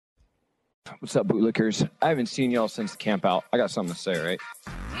What's up, bootlickers? I haven't seen y'all since the camp out. I got something to say, right?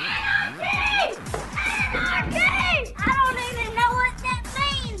 Anarchy! Anarchy! I don't even know what that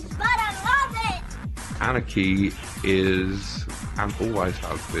means, but I love it! Anarchy is, and always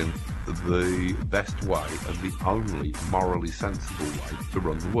has been, the best way and the only morally sensible way to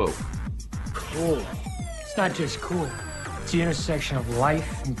run the world. Cool. It's not just cool. It's the intersection of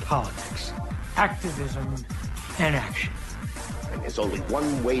life and politics, activism and action. And there's only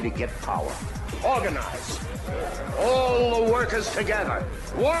one way to get power. Organize. All the workers together.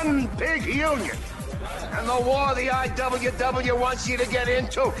 One big union. And the war the IWW wants you to get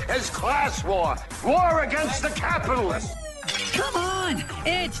into is class war. War against the capitalists. Come on!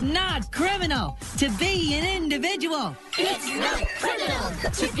 It's not criminal to be an individual. It's not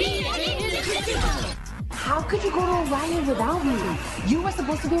criminal to be an individual. How could you go to a riot without me? You were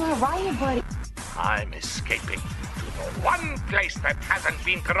supposed to be my riot buddy. I'm escaping to the one place that hasn't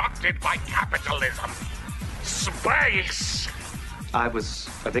been corrupted by capitalism. Space! I was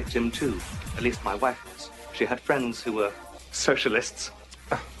a victim too. At least my wife was. She had friends who were socialists.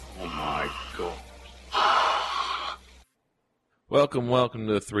 Oh my God. Welcome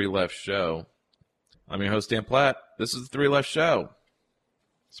to the Three Left Show. I'm your host, Dan Platt. This is the Three Left Show.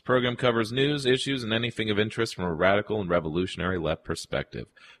 This program covers news, issues, and anything of interest from a radical and revolutionary left perspective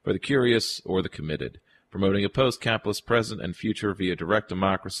for the curious or the committed, promoting a post-capitalist present and future via direct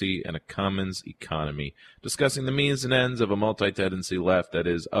democracy and a commons economy, discussing the means and ends of a multi-tendency left that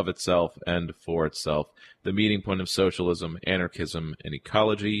is of itself and for itself, the meeting point of socialism, anarchism, and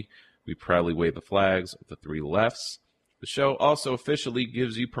ecology. We proudly wave the flags of the three lefts. The show also officially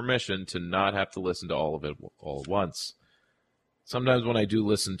gives you permission to not have to listen to all of it all at once. Sometimes when I do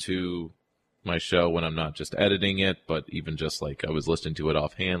listen to my show, when I'm not just editing it, but even just like I was listening to it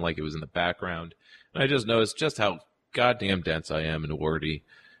offhand, like it was in the background, and I just noticed just how goddamn dense I am and wordy.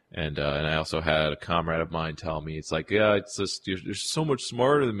 And I also had a comrade of mine tell me, it's like, yeah, it's just you're so much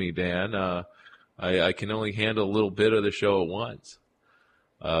smarter than me, Dan. I can only handle a little bit of the show at once,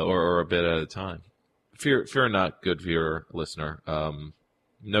 or a bit at a time. Fear not, good viewer, listener.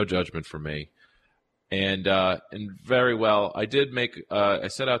 No judgment from me. And very well, I did make. I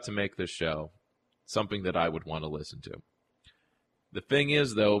set out to make this show something that I would want to listen to. The thing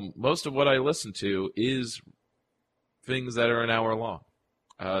is, though, most of what I listen to is things that are an hour long.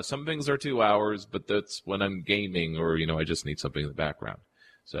 Some things are 2 hours, but that's when I'm gaming or I just need something in the background.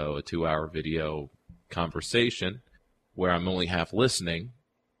 So a 2-hour video conversation where I'm only half listening.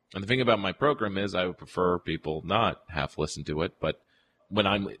 And the thing about my program is I would prefer people not half listen to it, but when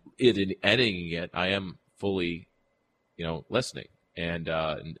I'm editing it, I am fully, listening and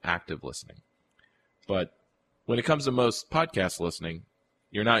active listening. But when it comes to most podcast listening,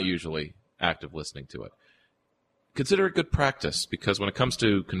 you're not usually active listening to it. Consider it good practice, because when it comes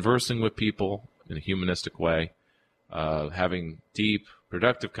to conversing with people in a humanistic way, having deep,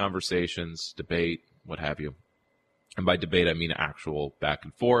 productive conversations, debate, what have you. And by debate, I mean actual back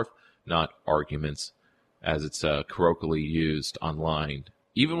and forth, not arguments, as it's colloquially used online.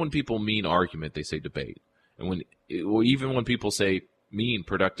 Even when people mean argument, they say debate. And even when people say mean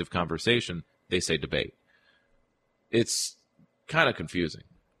productive conversation, they say debate. It's kind of confusing.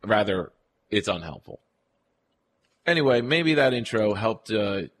 Rather, it's unhelpful. Anyway, maybe that intro helped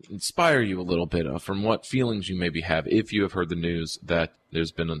inspire you a little bit from what feelings you maybe have if you have heard the news that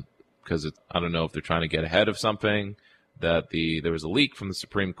there's been because I don't know if they're trying to get ahead of something, that there was a leak from the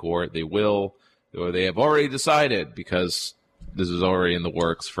Supreme Court. They have already decided, because this is already in the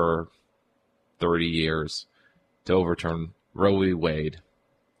works for 30 years, to overturn Roe v. Wade,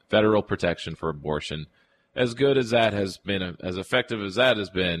 federal protection for abortion, as good as that has been, as effective as that has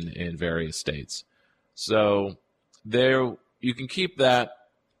been in various states. So there, you can keep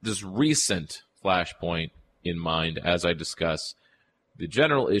this recent flashpoint in mind as I discuss the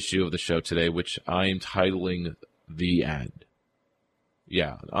general issue of the show today, which I am titling The End.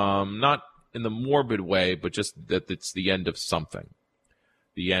 Yeah, not in the morbid way, but just that it's the end of something.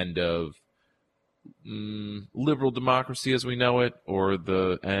 The end of liberal democracy as we know it, or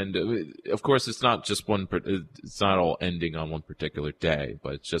the end. Of course, it's not just it's not all ending on one particular day,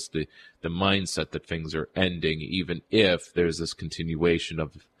 but it's just the mindset that things are ending, even if there's this continuation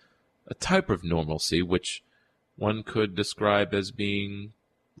of a type of normalcy, which one could describe as being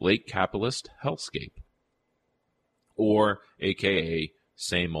late capitalist hellscape, or AKA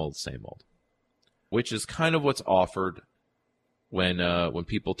same old, which is kind of what's offered when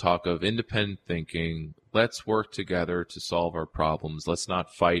people talk of independent thinking. Let's work together to solve our problems. Let's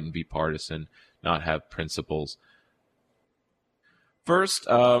not fight and be partisan, not have principles. First,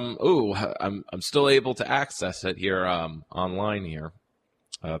 I'm still able to access it here online here.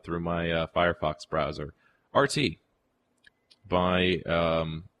 through my Firefox browser, RT. But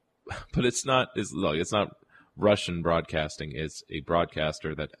it's not Russian broadcasting. It's a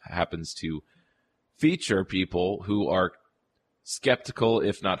broadcaster that happens to feature people who are skeptical,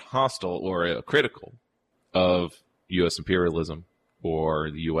 if not hostile or critical, of U.S. imperialism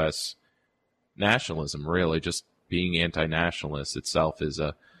or the U.S. nationalism. Really, just being anti-nationalist itself is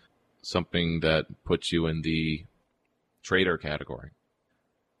something that puts you in the traitor category.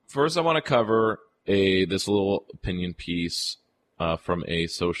 First, I want to cover this little opinion piece from a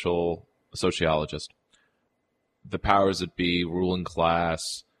sociologist. The powers that be, ruling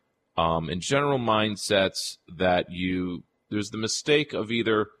class, and general mindsets that there's the mistake of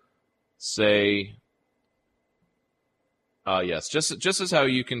either say, just as how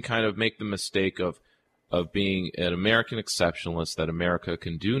you can kind of make the mistake of being an American exceptionalist, that America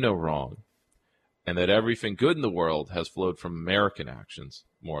can do no wrong, and that everything good in the world has flowed from American actions,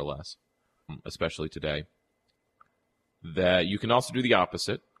 more or less, especially today. That you can also do the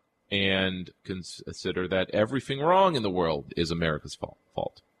opposite and consider that everything wrong in the world is America's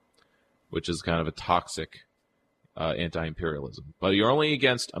fault, which is kind of a toxic anti-imperialism. But you're only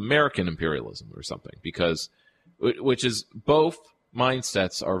against American imperialism or something, which is both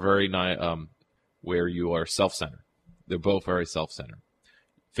mindsets are very where you are self-centered. They're both very self-centered.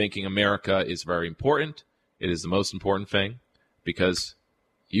 Thinking America is very important. It is the most important thing because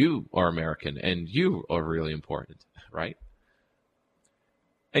you are American and you are really important, right?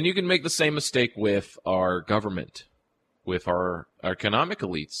 And you can make the same mistake with our government, with our economic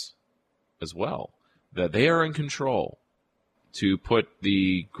elites as well, that they are in control. To put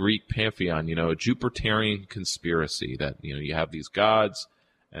the Greek pantheon, a Jupiterian conspiracy that, you have these gods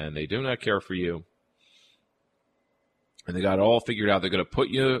and they do not care for you. And they got it all figured out. They're going to put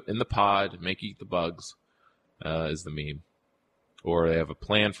you in the pod, make you eat the bugs, is the meme. Or they have a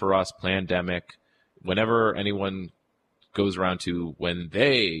plan for us, pandemic. Whenever anyone goes around to when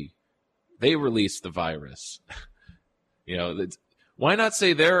they release the virus, why not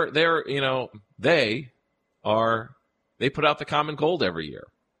say they put out the common cold every year.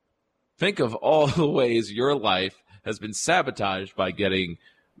 Think of all the ways your life has been sabotaged by getting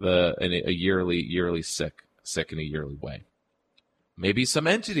a yearly sick in a yearly way. Maybe some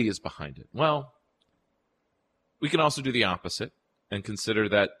entity is behind it. Well, we can also do the opposite and consider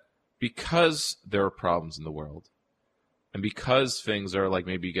that because there are problems in the world, and because things are like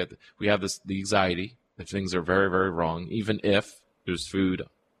we have the anxiety that things are very, very wrong, even if there's food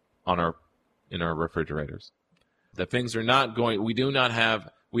in our refrigerators, that things are not going. We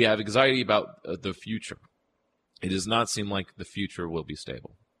have anxiety about the future. It does not seem like the future will be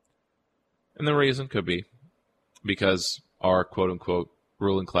stable, and the reason could be because our quote-unquote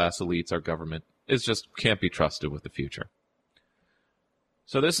ruling class elites, our government, can't be trusted with the future.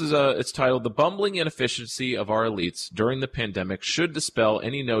 So this is it's titled, "The Bumbling Inefficiency of Our Elites During the Pandemic Should Dispel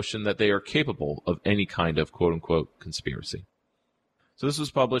Any Notion That They Are Capable of Any Kind of Quote-Unquote Conspiracy." So this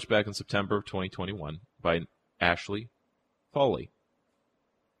was published back in September of 2021 by Ashley Foley,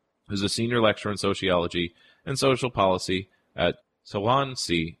 who's a senior lecturer in sociology and social policy at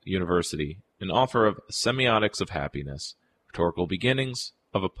Swansea University, and author of Semiotics of Happiness, Rhetorical Beginnings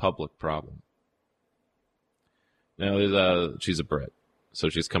of a Public Problem. Now, she's a Brit, so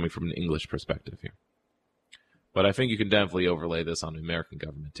she's coming from an English perspective here. But I think you can definitely overlay this on the American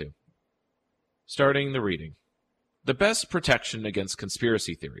government, too. Starting the reading. The best protection against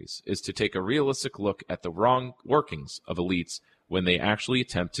conspiracy theories is to take a realistic look at the wrong workings of elites when they actually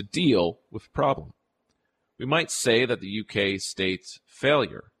attempt to deal with the problem. We might say that the UK state's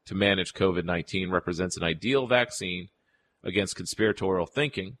failure to manage COVID-19 represents an ideal vaccine against conspiratorial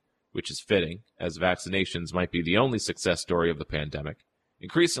thinking, which is fitting, as vaccinations might be the only success story of the pandemic.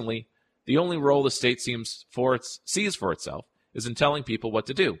 Increasingly, the only role the state sees for itself is in telling people what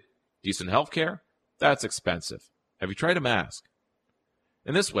to do. Decent health care? That's expensive. Have you tried a mask?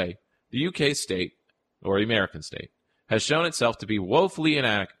 In this way, the UK state, or the American state, has shown itself to be woefully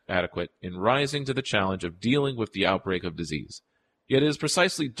inadequate in rising to the challenge of dealing with the outbreak of disease. Yet it is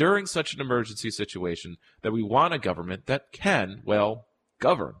precisely during such an emergency situation that we want a government that can,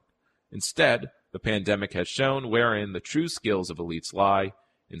 govern. Instead, the pandemic has shown wherein the true skills of elites lie,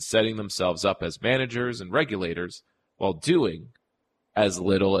 in setting themselves up as managers and regulators while doing as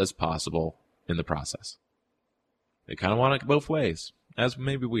little as possible in the process. They kind of want it both ways, as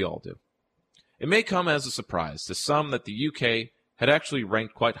maybe we all do. It may come as a surprise to some that the UK had actually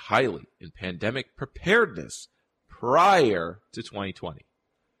ranked quite highly in pandemic preparedness prior to 2020.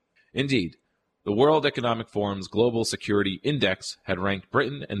 Indeed, the World Economic Forum's Global Security Index had ranked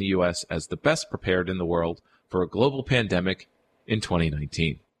Britain and the US as the best prepared in the world for a global pandemic in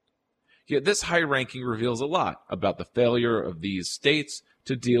 2019. Yet this high ranking reveals a lot about the failure of these states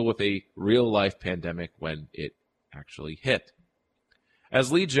to deal with a real-life pandemic when it actually hit.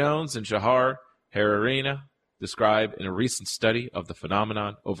 As Lee Jones and Shahar Haririna describe in a recent study of the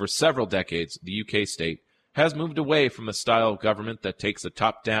phenomenon, over several decades, the UK state has moved away from a style of government that takes a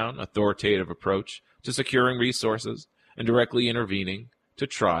top-down, authoritative approach to securing resources and directly intervening to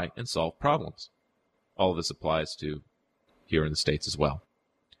try and solve problems. All of this applies to here in the States as well.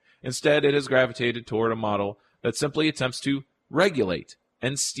 Instead, it has gravitated toward a model that simply attempts to regulate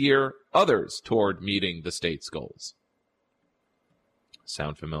and steer others toward meeting the state's goals.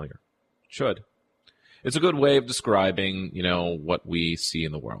 Sound familiar? Should. It's a good way of describing, what we see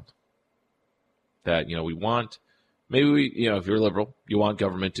in the world. That, we want, maybe if you're liberal, you want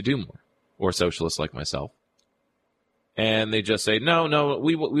government to do more, or socialists like myself. And they just say, no,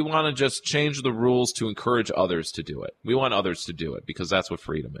 we want to just change the rules to encourage others to do it. We want others to do it because that's what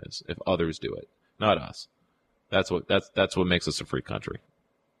freedom is, if others do it, not us. That's what makes us a free country.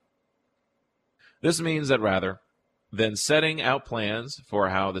 This means that rather than setting out plans for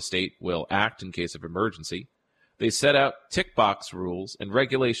how the state will act in case of emergency, they set out tick box rules and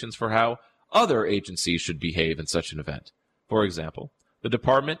regulations for how other agencies should behave in such an event. For example, the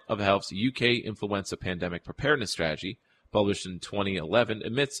Department of Health's UK Influenza Pandemic Preparedness Strategy, published in 2011,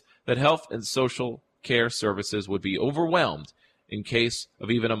 admits that health and social care services would be overwhelmed in case of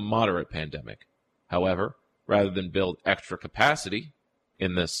even a moderate pandemic. However, rather than build extra capacity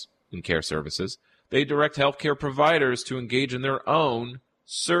in care services, they direct healthcare providers to engage in their own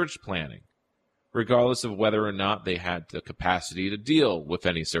surge planning, regardless of whether or not they had the capacity to deal with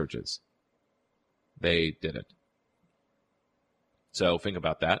any surges. They didn't. So think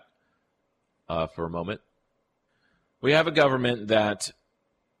about that for a moment. We have a government that,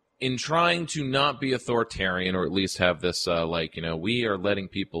 in trying to not be authoritarian, or at least have this, we are letting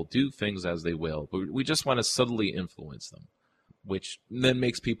people do things as they will, but we just want to subtly influence them, which then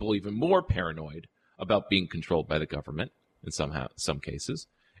makes people even more paranoid about being controlled by the government in some cases.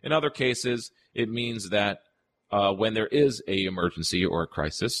 In other cases, it means that when there is an emergency or a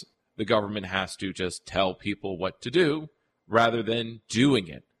crisis, the government has to just tell people what to do rather than doing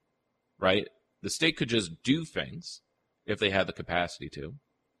it, right? The state could just do things if they had the capacity to.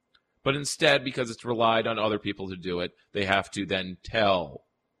 But instead, because it's relied on other people to do it, they have to then tell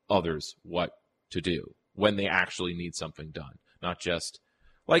others what to do when they actually need something done. Not just,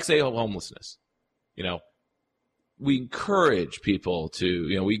 like, say, homelessness. We encourage people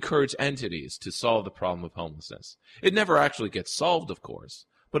to, we encourage entities to solve the problem of homelessness. It never actually gets solved, of course,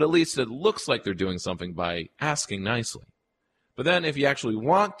 but at least it looks like they're doing something by asking nicely. But then if you actually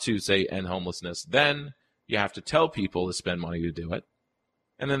want to, say, end homelessness, then you have to tell people to spend money to do it.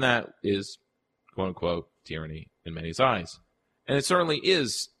 And then that is, quote-unquote, tyranny in many's eyes. And it certainly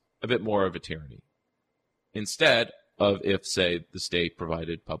is a bit more of a tyranny. Instead of if, say, the state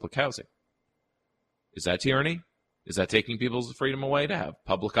provided public housing. Is that tyranny? Is that taking people's freedom away to have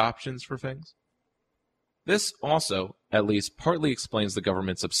public options for things? This also, at least, partly explains the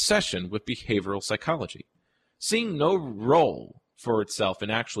government's obsession with behavioral psychology. Seeing no role for itself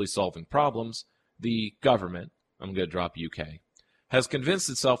in actually solving problems, the government, I'm going to drop UK, has convinced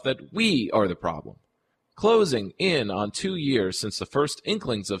itself that we are the problem. Closing in on 2 years since the first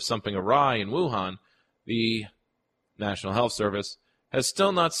inklings of something awry in Wuhan, the National Health Service has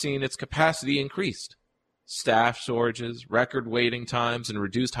still not seen its capacity increased. Staff shortages, record waiting times, and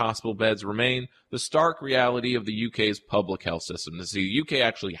reduced hospital beds remain the stark reality of the UK's public health system. See, the UK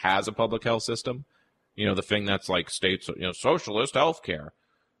actually has a public health system, the thing that's like states, socialist health care.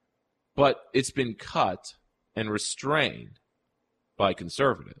 But it's been cut and restrained by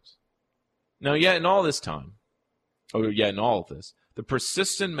conservatives. Now, yet in all of this, the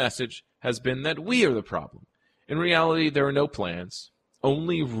persistent message has been that we are the problem. In reality, there are no plans,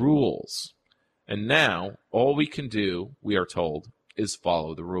 only rules. And now, all we can do, we are told, is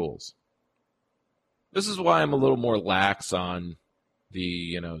follow the rules. This is why I'm a little more lax on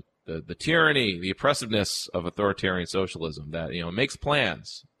the tyranny, the oppressiveness of authoritarian socialism that, makes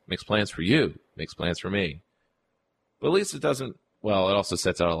plans for you, makes plans for me. But at least it doesn't, it also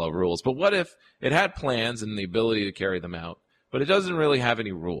sets out a lot of rules. But what if it had plans and the ability to carry them out, but it doesn't really have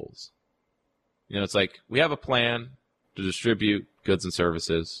any rules? It's like we have a plan to distribute goods and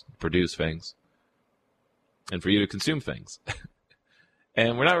services, produce things, and for you to consume things.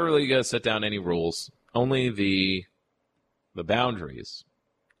 And we're not really going to set down any rules, only the boundaries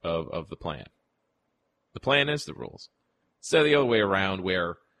of the plan. The plan is the rules. Instead of the other way around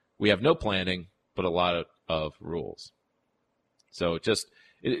where we have no planning, but a lot of rules. So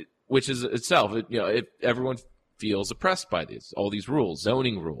which is itself, if everyone feels oppressed by all these rules,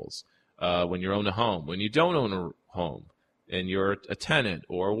 zoning rules, when you own a home, when you don't own a home, and you're a tenant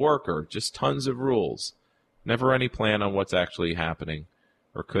or a worker, just tons of rules. Never any plan on what's actually happening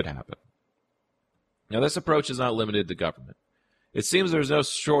or could happen. Now, this approach is not limited to government. It seems there's no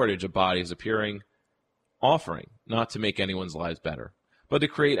shortage of bodies offering not to make anyone's lives better, but to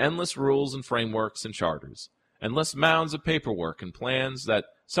create endless rules and frameworks and charters, endless mounds of paperwork and plans that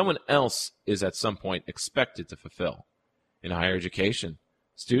someone else is at some point expected to fulfill. In higher education,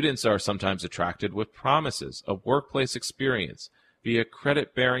 students are sometimes attracted with promises of workplace experience via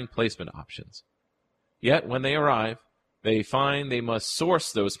credit-bearing placement options. Yet, when they arrive, they find they must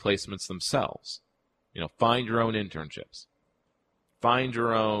source those placements themselves. Find your own internships. Find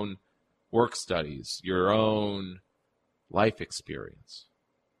your own work studies, your own life experience.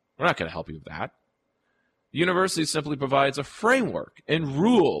 We're not going to help you with that. The university simply provides a framework and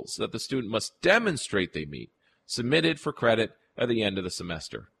rules that the student must demonstrate they meet, submitted for credit at the end of the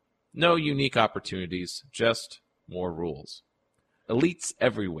semester. No unique opportunities, just more rules. Elites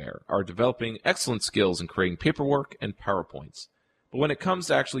everywhere are developing excellent skills in creating paperwork and PowerPoints. But when it comes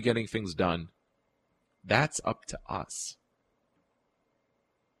to actually getting things done, that's up to us.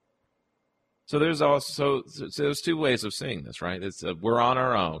 So there's two ways of seeing this, right? It's we're on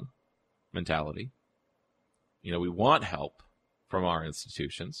our own mentality. We want help from our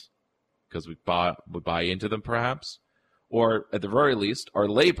institutions because we buy into them perhaps, or at the very least, our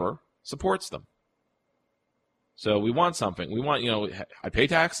labor supports them. So we want something. We want, I pay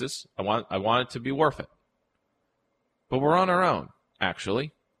taxes. I want it to be worth it. But we're on our own,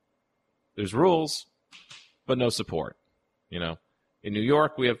 actually. There's rules, but no support. In New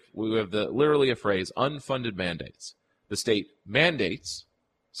York, we have literally a phrase, unfunded mandates. The state mandates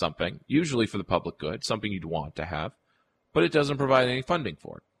something, usually for the public good, something you'd want to have, but it doesn't provide any funding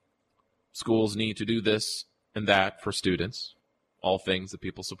for it. Schools need to do this and that for students, all things that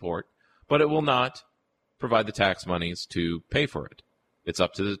people support, but it will not provide the tax monies to pay for it. It's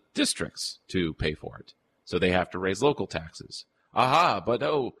up to the districts to pay for it. So they have to raise local taxes. But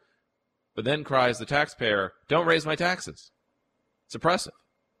then cries the taxpayer, don't raise my taxes. It's oppressive.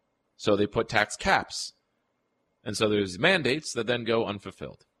 So they put tax caps. And so there's mandates that then go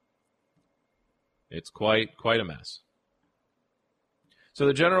unfulfilled. It's quite a mess. So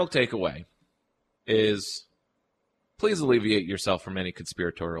the general takeaway is please alleviate yourself from any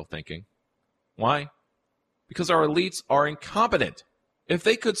conspiratorial thinking. Why? Because our elites are incompetent. If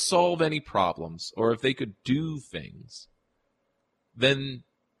they could solve any problems or if they could do things, then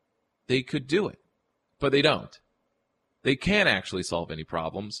they could do it. But they don't. They can't actually solve any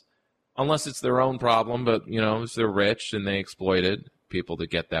problems unless it's their own problem, but, if they're rich and they exploited people to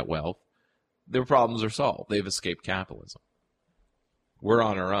get that wealth, their problems are solved. They've escaped capitalism. We're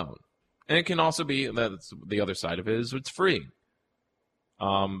on our own. And it can also be, that's the other side of it, is it's free.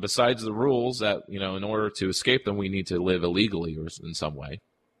 Besides the rules that, in order to escape them, we need to live illegally or in some way.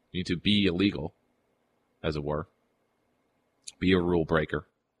 We need to be illegal, as it were. Be a rule breaker.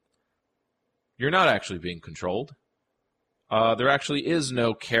 You're not actually being controlled. There actually is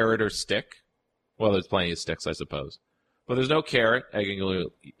no carrot or stick. Well, there's plenty of sticks, I suppose. But there's no carrot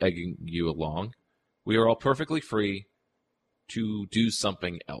egging you along. We are all perfectly free to do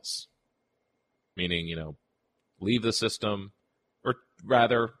something else. Meaning, leave the system, or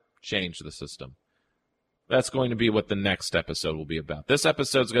rather, change the system. That's going to be what the next episode will be about. This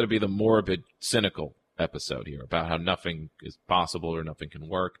episode is going to be the morbid, cynical episode here, about how nothing is possible or nothing can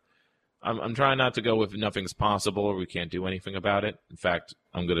work. I'm trying not to go with nothing's possible or we can't do anything about it. In fact,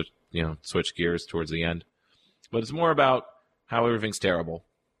 I'm going to, switch gears towards the end. But it's more about how everything's terrible.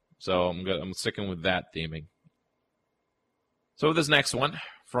 So I'm sticking with that theming. So this next one,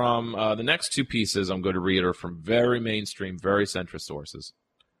 from the next two pieces I'm going to read are from very mainstream, very centrist sources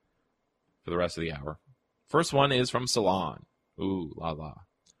for the rest of the hour. First one is from Salon. Ooh, la la.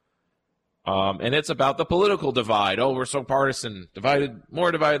 And it's about the political divide. Oh, we're so partisan,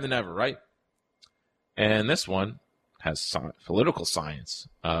 more divided than ever, right? And this one has political science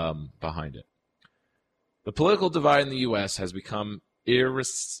behind it. The political divide in the U.S. has become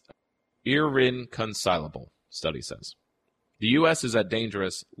irreconcilable, study says. The U.S. is at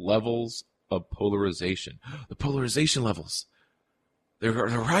dangerous levels of polarization. The polarization levels, they're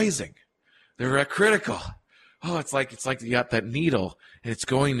rising. They're critical. Oh, it's like you got that needle and it's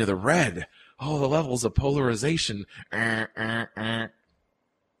going to the red. Oh, the levels of polarization. This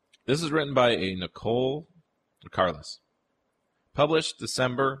is written by a Nicole Carlos, published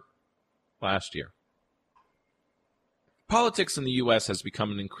December last year. Politics in the U.S. has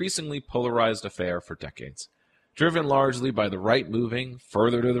become an increasingly polarized affair for decades, driven largely by the right moving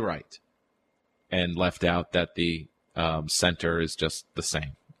further to the right. and left out that the center is just the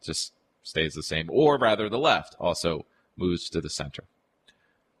same, just stays the same, or rather the left also moves to the center.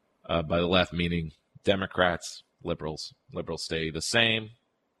 By the left, meaning Democrats, liberals. Liberals stay the same,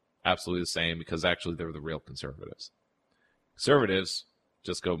 absolutely the same, because actually they're the real conservatives. Conservatives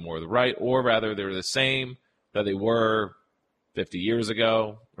just go more to the right, or rather they're the same that they were 50 years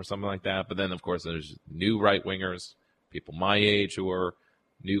ago or something like that. But then, of course, there's new right-wingers, people my age who are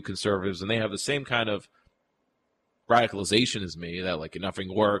new conservatives, and they have the same kind of radicalization as me, that like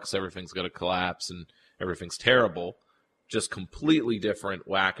nothing works, everything's going to collapse, and everything's terrible. Just completely different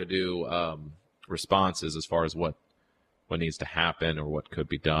wackadoo responses as far as what needs to happen or what could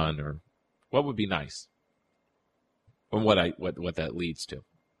be done or what would be nice and what that leads to.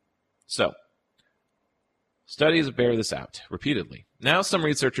 So, studies bear this out repeatedly. Now some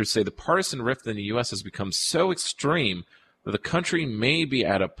researchers say the partisan rift in the U.S. has become so extreme that the country may be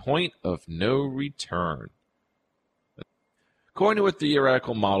at a point of no return. According to a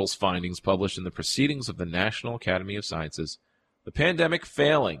theoretical model's findings published in the Proceedings of the National Academy of Sciences, the pandemic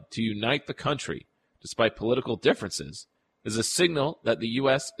failing to unite the country, despite political differences, is a signal that the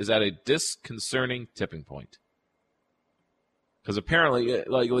U.S. is at a disconcerting tipping point. Because apparently,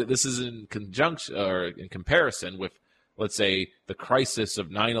 like this is in conjunction or in comparison with, let's say, the crisis of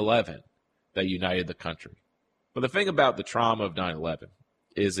 9/11 that united the country. But the thing about the trauma of 9/11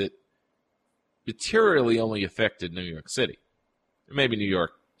 is it materially only affected New York City, maybe New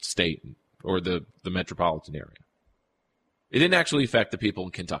York State or the metropolitan area. It didn't actually affect the people in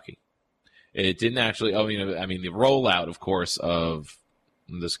Kentucky. It didn't actually. The rollout, of course, of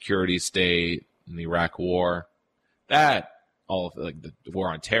the security state and the Iraq War, that. All of like the war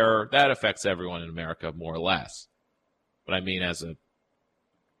on terror, that affects everyone in America more or less. But I mean,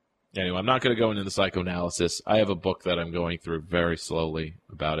 anyway, I'm not going to go into the psychoanalysis. I have a book that I'm going through very slowly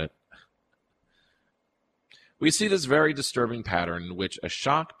about it. We see this very disturbing pattern in which a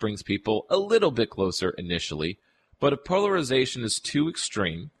shock brings people a little bit closer initially, but if polarization is too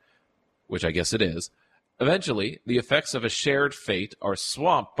extreme, which I guess it is, eventually, the effects of a shared fate are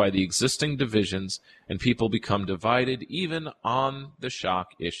swamped by the existing divisions, and people become divided even on the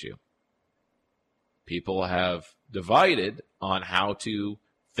shock issue. People have divided on how to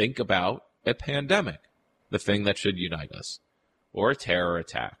think about a pandemic, the thing that should unite us, or a terror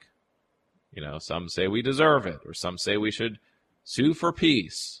attack. Some say we deserve it, or some say we should sue for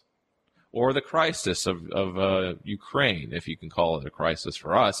peace, or the crisis of Ukraine, if you can call it a crisis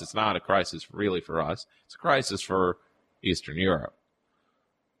for us. It's not a crisis really for us. It's a crisis for Eastern Europe.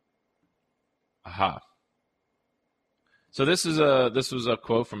 Aha. So this was a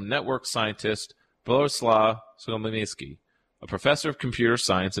quote from network scientist Boleslaw Skolmaniski, a professor of computer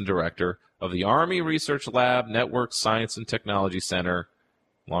science and director of the Army Research Lab Network Science and Technology Center,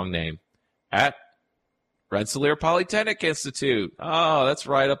 long name, at Rensselaer Polytechnic Institute. Oh, that's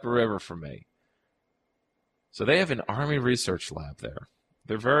right up the river from me. So they have an Army Research Lab there.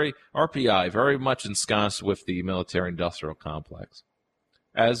 They're very, RPI, very much ensconced with the military-industrial complex,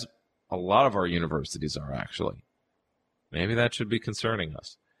 as a lot of our universities are actually. Maybe that should be concerning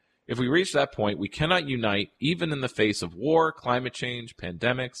us. If we reach that point, we cannot unite even in the face of war, climate change,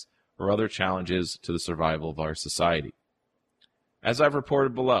 pandemics, or other challenges to the survival of our society. As I've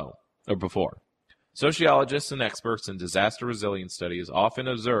reported before, sociologists and experts in disaster resilience studies often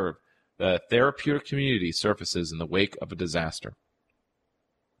observe that a therapeutic community surfaces in the wake of a disaster.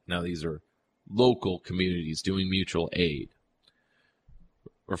 Now, these are local communities doing mutual aid,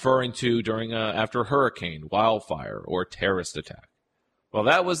 referring to after a hurricane, wildfire, or terrorist attack. Well,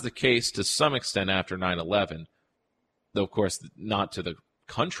 that was the case to some extent after 9/11, though, of course, not to the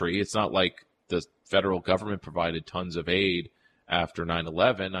country. It's not like the federal government provided tons of aid after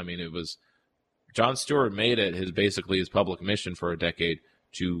 9/11. I mean, it was Jon Stewart made it his public mission for a decade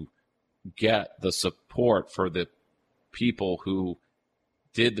to get the support for the people who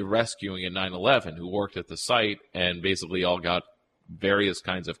did the rescuing in 9/11, who worked at the site and basically all got various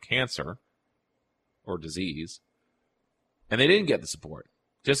kinds of cancer or disease. And they didn't get the support,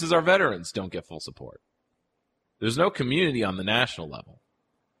 just as our veterans don't get full support. There's no community on the national level.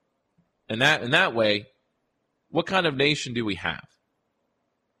 And in that way, what kind of nation do we have?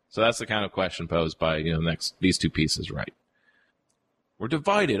 So that's the kind of question posed by these two pieces, right? We're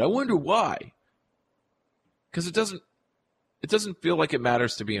divided. I wonder why. Because it doesn't feel like it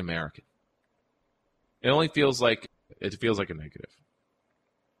matters to be American. It only feels like a negative.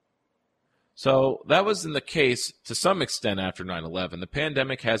 So that was in the case to some extent after 9/11. The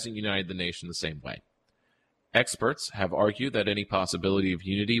pandemic hasn't united the nation the same way. Experts have argued that any possibility of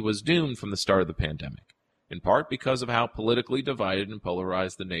unity was doomed from the start of the pandemic, in part because of how politically divided and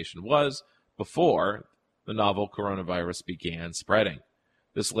polarized the nation was before the novel coronavirus began spreading.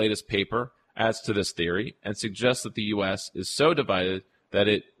 This latest paper adds to this theory and suggests that the U.S. is so divided that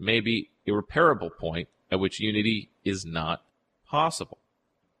it may be an irreparable point at which unity is not possible.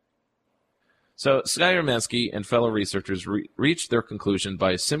 So Skyermansky and fellow researchers reached their conclusion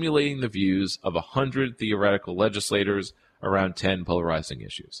by simulating the views of 100 theoretical legislators around 10 polarizing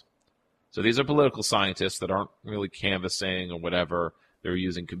issues. So these are political scientists that aren't really canvassing or whatever. They're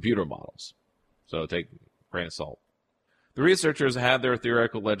using computer models. So take a grain of salt. The researchers had their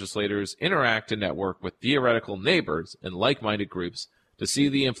theoretical legislators interact and network with theoretical neighbors and like-minded groups to see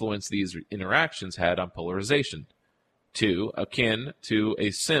the influence these interactions had on polarization, akin to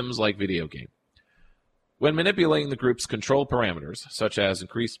a Sims-like video game. When manipulating the group's control parameters, such as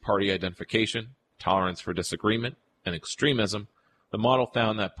increased party identification, tolerance for disagreement, and extremism, the model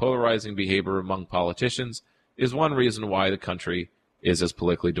found that polarizing behavior among politicians is one reason why the country is as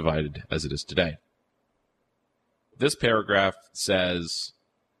politically divided as it is today. This paragraph says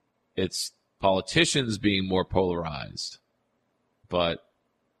it's politicians being more polarized. But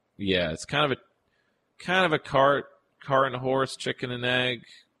yeah, it's kind of a cart and horse, chicken and egg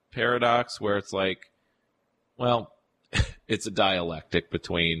paradox where it's like, well, it's a dialectic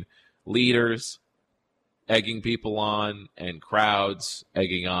between leaders egging people on and crowds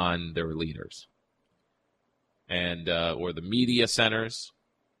egging on their leaders. And or the media centers,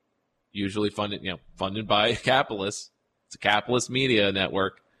 usually funded by capitalists. It's a capitalist media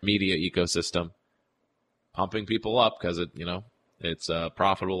network, media ecosystem, pumping people up because it's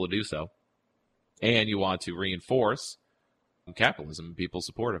profitable to do so. And you want to reinforce capitalism and people's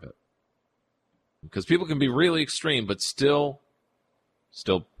support of it. Because people can be really extreme, but still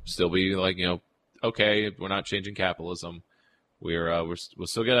be like, okay, we're not changing capitalism. We're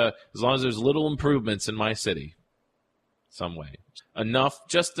still gonna, as long as there's little improvements in my city, some way,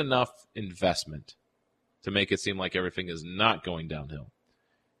 just enough investment to make it seem like everything is not going downhill,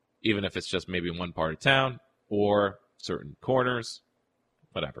 even if it's just maybe in one part of town or certain corners,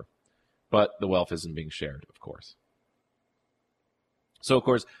 whatever. But the wealth isn't being shared, of course. So, of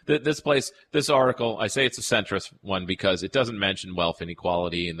course, this article, I say it's a centrist one because it doesn't mention wealth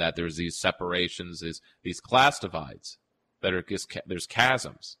inequality and that there's these separations, these class divides, there's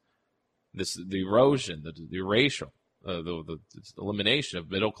chasms, the erosion, the racial, the elimination of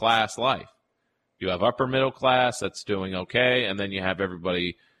middle class life. You have upper middle class that's doing okay, and then you have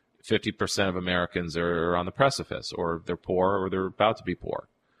everybody, 50% of Americans are on the precipice, or they're poor, or they're about to be poor.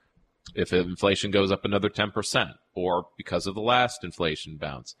 If inflation goes up another 10%, or because of the last inflation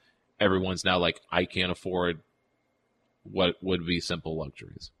bounce, everyone's now like, I can't afford what would be simple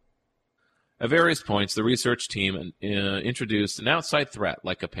luxuries. At various points, the research team introduced an outside threat,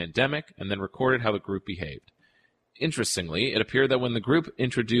 like a pandemic, and then recorded how the group behaved. Interestingly, it appeared that when the group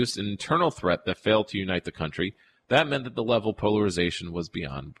introduced an internal threat that failed to unite the country, that meant that the level of polarization was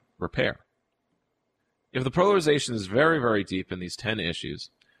beyond repair. If the polarization is very, very deep in these 10 issues,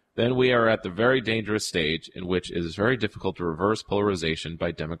 then we are at the very dangerous stage in which it is very difficult to reverse polarization by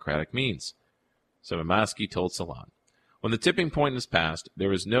democratic means. Szymanski told Salon, when the tipping point is passed,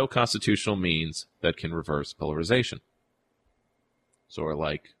 there is no constitutional means that can reverse polarization. Sort of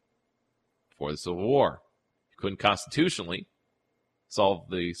like before the Civil War. You couldn't constitutionally solve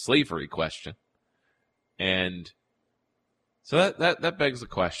the slavery question. And so that begs the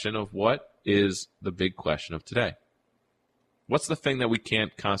question of what is the big question of today? What's the thing that we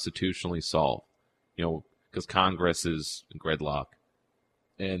can't constitutionally solve? Because Congress is in gridlock.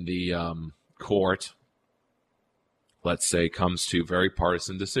 And the court, let's say, comes to very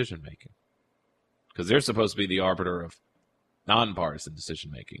partisan decision-making. Because they're supposed to be the arbiter of nonpartisan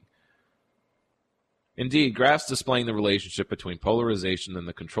decision-making. Indeed, graphs displaying the relationship between polarization and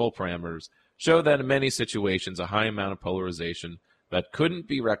the control parameters show that in many situations a high amount of polarization that couldn't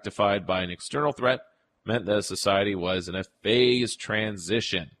be rectified by an external threat meant that society was in a phase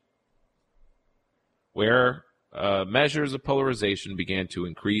transition, where measures of polarization began to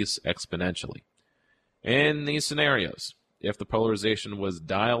increase exponentially. In these scenarios, if the polarization was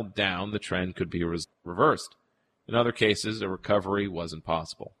dialed down, the trend could be reversed. In other cases, a recovery wasn't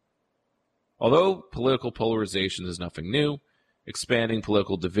possible. Although political polarization is nothing new, expanding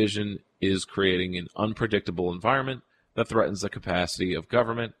political division is creating an unpredictable environment that threatens the capacity of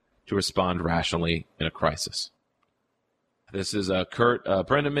government to respond rationally in a crisis. This is Kurt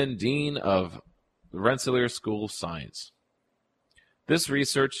Brenneman, Dean of the Rensselaer School of Science. This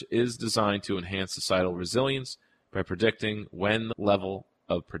research is designed to enhance societal resilience by predicting when the level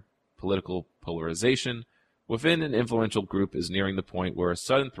of political polarization within an influential group is nearing the point where a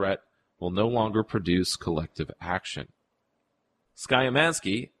sudden threat will no longer produce collective action.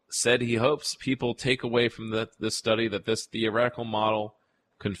 Szymanski said he hopes people take away from this study that this theoretical model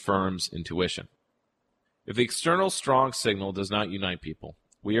confirms intuition. If the external strong signal does not unite people,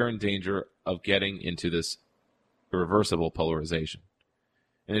 we are in danger of getting into this irreversible polarization.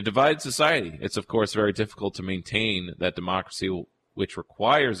 In a divided society, it's of course very difficult to maintain that democracy which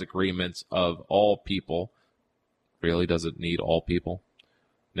requires agreements of all people. Really, does it need all people?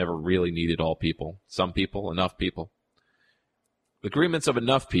 Never really needed all people. Some people, enough people. Agreements of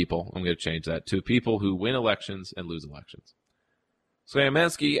enough people, I'm going to change that, to people who win elections and lose elections.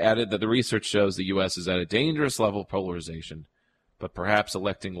 Szymanski added that the research shows the U.S. is at a dangerous level of polarization, but perhaps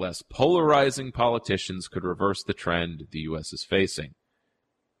electing less polarizing politicians could reverse the trend the U.S. is facing.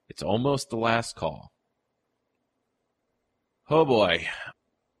 It's almost the last call. Oh boy.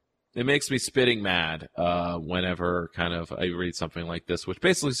 It makes me spitting mad whenever kind of I read something like this, which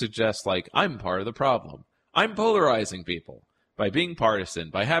basically suggests, like, I'm part of the problem. I'm polarizing people by being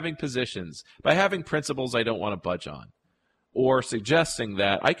partisan, by having positions, by having principles I don't want to budge on, or suggesting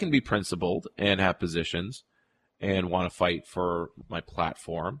that I can be principled and have positions and want to fight for my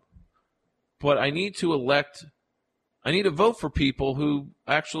platform, but I need to vote for people who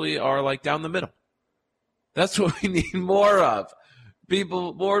actually are, like, down the middle. That's what we need more of.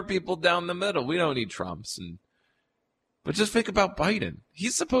 More people down the middle. We don't need Trumps. But just think about Biden.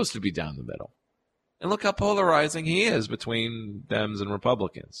 He's supposed to be down the middle. And look how polarizing he is between Dems and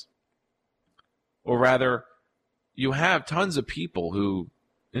Republicans. Or rather, you have tons of people who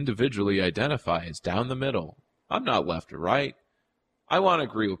individually identify as down the middle. I'm not left or right. I want to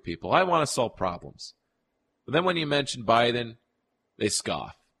agree with people. I want to solve problems. But then when you mention Biden, they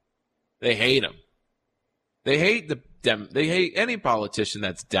scoff. They hate him. They hate they hate any politician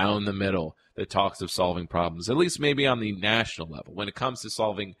that's down the middle that talks of solving problems, at least maybe on the national level, when it comes to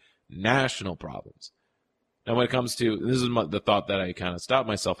solving national problems. Now, when it comes to, this is the thought that I kind of stopped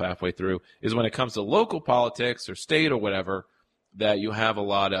myself halfway through, is when it comes to local politics or state or whatever, that you have a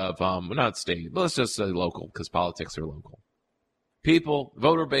lot of, not state, but let's just say local, because politics are local. People,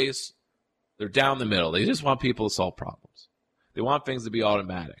 voter base, they're down the middle. They just want people to solve problems. They want things to be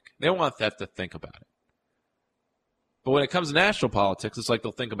automatic. They don't want that to think about it. But when it comes to national politics, it's like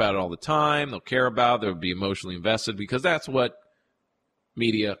they'll think about it all the time. They'll care about it. They'll be emotionally invested because that's what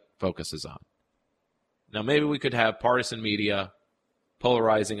media focuses on. Now, maybe we could have partisan media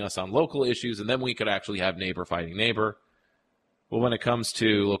polarizing us on local issues, and then we could actually have neighbor fighting neighbor. But when it comes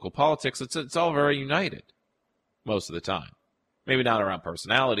to local politics, it's all very united most of the time. Maybe not around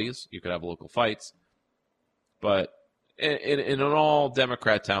personalities. You could have local fights. But in an all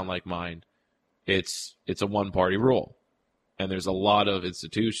Democrat town like mine, it's a one-party rule. And there's a lot of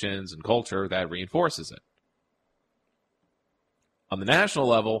institutions and culture that reinforces it. On the national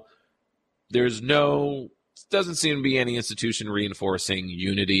level, doesn't seem to be any institution reinforcing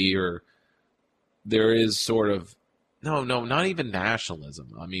unity, or there is sort of, not even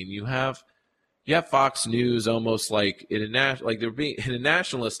nationalism. I mean, you have Fox News almost like in a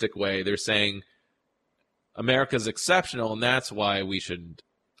nationalistic way. They're saying America's exceptional, and that's why we should,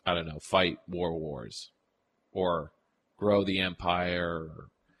 fight wars or grow the empire.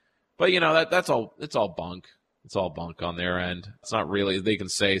 But it's all bunk. It's all bunk on their end. It's not really, they can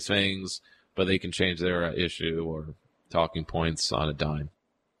say things, but they can change their issue or talking points on a dime.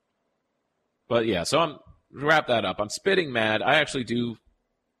 But yeah, so I'm wrap that up. I'm spitting mad. I actually do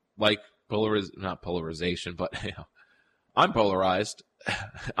like not polarization, but I'm polarized.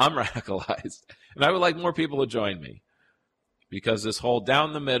 I'm radicalized. And I would like more people to join me. Because this whole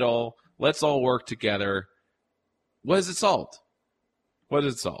down the middle, let's all work together, what has it solved? What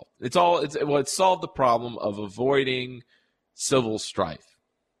has it solved? It's solved the problem of avoiding civil strife.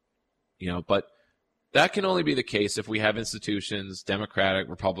 But that can only be the case if we have institutions, Democratic,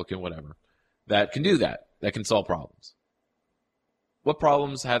 Republican, whatever, that can do that can solve problems. What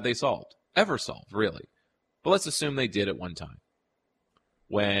problems have they solved? Ever solved, really? But let's assume they did at one time,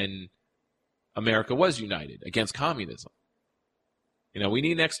 when America was united against communism. We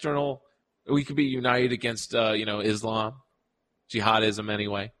need we could be united against, Islam, jihadism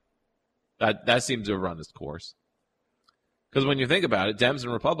anyway. That seems to have run its course. Because when you think about it, Dems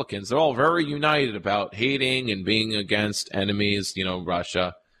and Republicans, they're all very united about hating and being against enemies,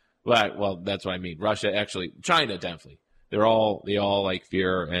 Russia. Well, that's what I mean. Russia, actually, China, definitely. They all like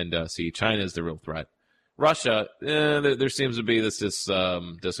fear and see China is the real threat. Russia, there seems to be this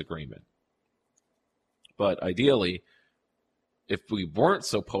disagreement. But ideally, if we weren't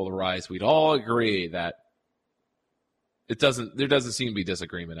so polarized, we'd all agree that there doesn't seem to be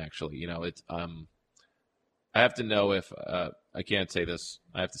disagreement, actually. I have to know if I can't say this.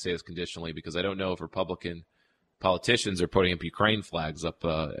 I have to say this conditionally because I don't know if Republican politicians are putting up Ukraine flags up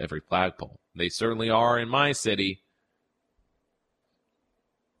every flagpole. They certainly are in my city.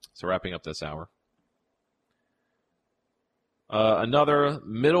 So wrapping up this hour. Another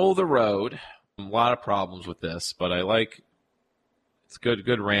middle of the road. A lot of problems with this, but I like it's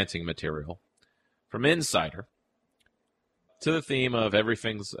good ranting material. From Insider to the theme of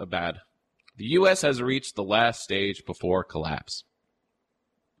everything's bad. The U.S. has reached the last stage before collapse.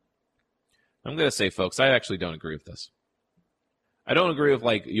 I'm going to say, folks, I actually don't agree with this. I don't agree with,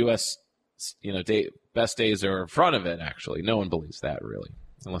 like, U.S., best days are in front of it, actually. No one believes that, really,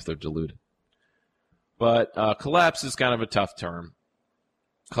 unless they're deluded. But collapse is kind of a tough term.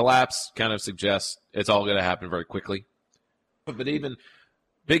 Collapse kind of suggests it's all going to happen very quickly. But even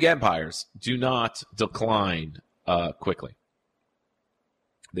big empires do not decline quickly.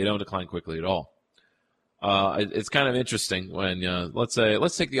 They don't decline quickly at all. It's kind of interesting when, let's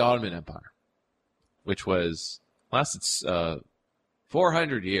take the Ottoman Empire, which lasted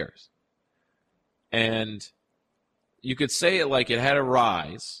 400 years. And you could say it like it had a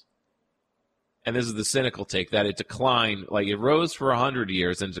rise, and this is the cynical take, that it declined, like it rose for 100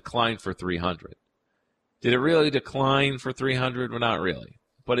 years and declined for 300. Did it really decline for 300? Well, not really.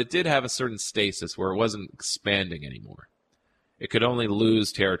 But it did have a certain stasis where it wasn't expanding anymore. It could only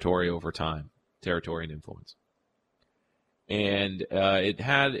lose territory over time, territory and influence. And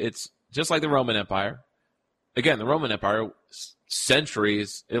it's just like the Roman Empire. Again, the Roman Empire,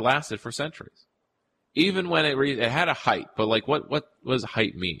 it lasted for centuries. Even when it had a height, but like what does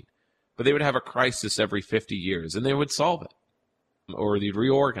height mean? But they would have a crisis every 50 years, and they would solve it. Or they'd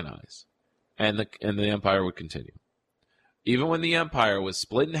reorganize, and the empire would continue. Even when the empire was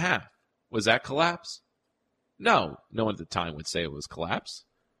split in half, was that collapse? No one at the time would say it was collapse.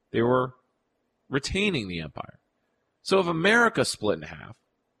 They were retaining the empire. So if America split in half,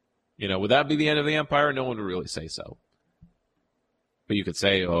 would that be the end of the empire? No one would really say so. But you could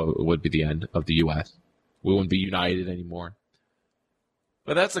say, it would be the end of the U.S. We wouldn't be united anymore.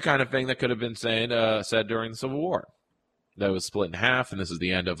 But that's the kind of thing that could have been said during the Civil War. That it was split in half, and this is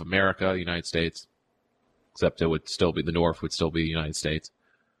the end of America, the United States. Except it would still be the North, would still be the United States.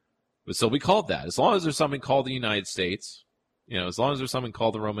 It would still be called that. As long as there's something called the United States, as long as there's something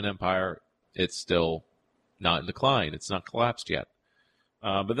called the Roman Empire, it's still not in decline. It's not collapsed yet.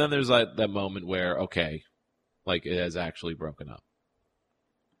 But then there's that moment where, okay, like it has actually broken up.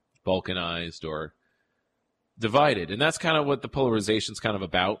 Balkanized or divided. And that's kind of what the polarization is kind of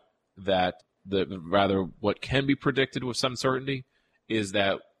about, that rather what can be predicted with some certainty is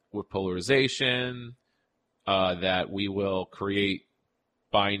that with polarization, that we will create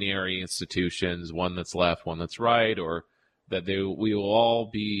binary institutions, one that's left, one that's right, or that we will all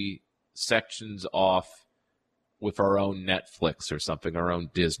be sections off with our own Netflix or something, our own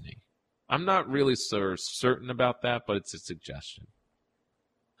Disney. I'm not really certain about that, but it's a suggestion.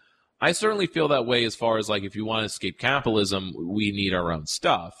 I certainly feel that way as far as, like, if you want to escape capitalism, we need our own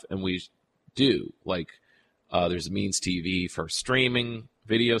stuff, and we do. Like, there's Means TV for streaming,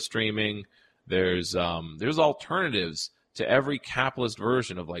 video streaming. There's alternatives to every capitalist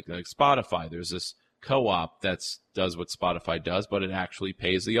version of like Spotify. There's this co-op that does what Spotify does, but it actually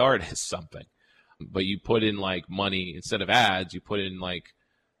pays the artist something. But you put in like money instead of ads. You put in like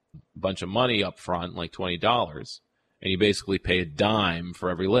a bunch of money up front, like $20, and you basically pay a dime for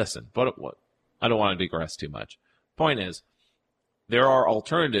every listen. But I don't want to digress too much. Point is, there are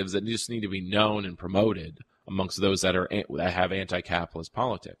alternatives that just need to be known and promoted amongst those that have anti-capitalist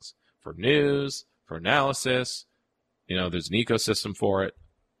politics. For news, for analysis, there's an ecosystem for it.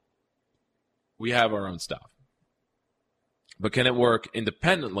 We have our own stuff. But can it work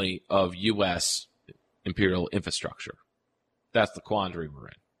independently of U.S. imperial infrastructure? That's the quandary we're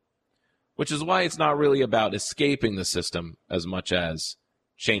in. Which is why it's not really about escaping the system as much as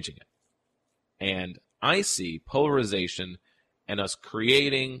changing it. And I see polarization and us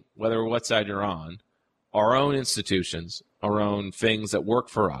creating, whether what side you're on, our own institutions, our own things that work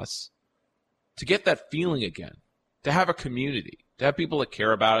for us, to get that feeling again, to have a community, to have people that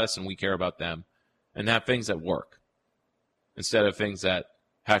care about us and we care about them, and have things that work instead of things that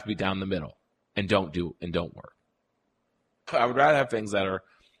have to be down the middle and don't work. I would rather have things that are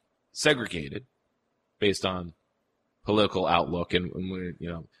segregated based on political outlook and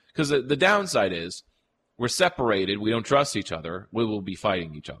because the downside is we're separated, we don't trust each other, we will be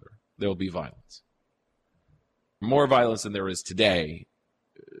fighting each other. There will be violence. More violence than there is today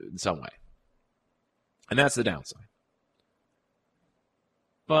in some way. And that's the downside.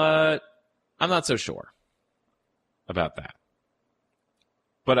 But I'm not so sure about that.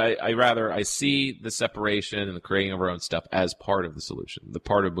 But I see the separation and the creating of our own stuff as part of the solution, the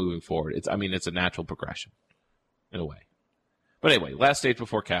part of moving forward. It's a natural progression. in a way. But anyway, last stage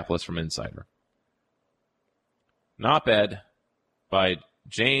before capitalist from Insider. An op-ed by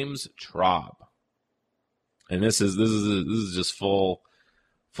James Traub. And this is just full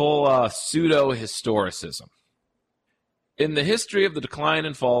pseudo-historicism. In the history of the decline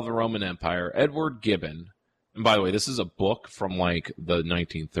and fall of the Roman Empire, Edward Gibbon, and by the way, this is a book from like the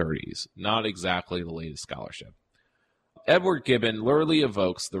 1930s, not exactly the latest scholarship. Edward Gibbon literally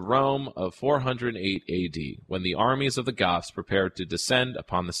evokes the Rome of 408 AD, when the armies of the Goths prepared to descend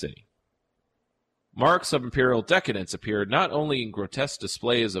upon the city. Marks of imperial decadence appeared not only in grotesque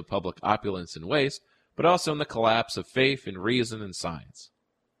displays of public opulence and waste, but also in the collapse of faith in reason and science.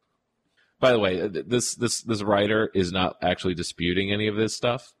 By the way, this writer is not actually disputing any of this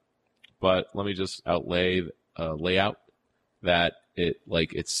stuff, but let me just lay out that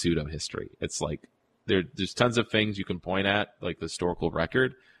it's pseudo history. It's like there's tons of things you can point at, like the historical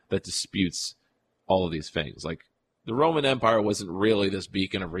record, that disputes all of these things. Like the Roman Empire wasn't really this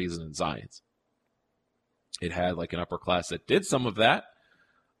beacon of reason and science. It had like an upper class that did some of that,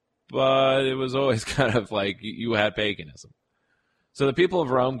 but it was always kind of like you had paganism. So the people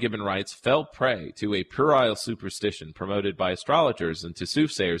of Rome, Gibbon writes, fell prey to a puerile superstition promoted by astrologers and to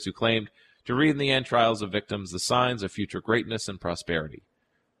soothsayers who claimed to read in the entrails of victims the signs of future greatness and prosperity.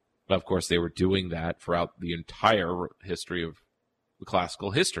 But of course, they were doing that throughout the entire history of the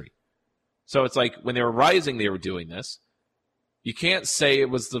classical history. So it's like when they were rising, they were doing this. You can't say it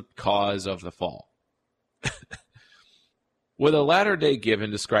was the cause of the fall. Would a latter-day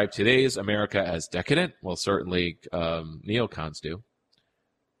Gibbon describe today's America as decadent? Well, certainly neocons do,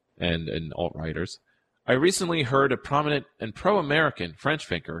 and alt-writers. I recently heard a prominent and pro-American French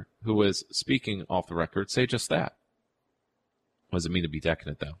thinker who was speaking off the record say just that. What does it mean to be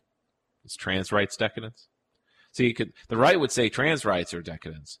decadent, though? Is trans rights decadence? See, the right would say trans rights are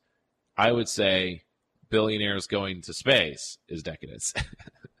decadence. I would say billionaires going to space is decadence.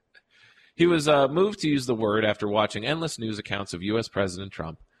 He was moved to use the word after watching endless news accounts of U.S. President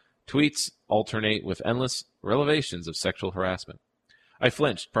Trump. Tweets alternate with endless revelations of sexual harassment. I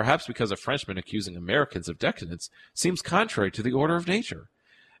flinched, perhaps because a Frenchman accusing Americans of decadence seems contrary to the order of nature.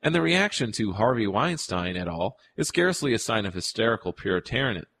 And the reaction to Harvey Weinstein et al. Is scarcely a sign of hysterical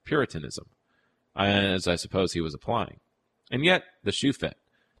puritanism, as I suppose he was applying. And yet, the shoe fit.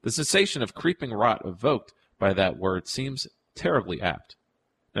 The sensation of creeping rot evoked by that word seems terribly apt.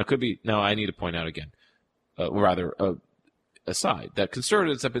 Now, I need to point out again, aside, that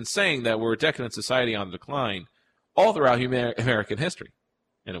conservatives have been saying that we're a decadent society on the decline all throughout American history,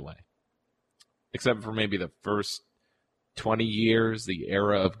 in a way. Except for maybe the first 20 years, the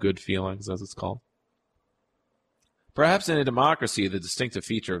era of good feelings, as it's called. Perhaps in a democracy, the distinctive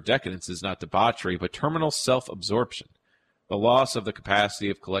feature of decadence is not debauchery, but terminal self-absorption, the loss of the capacity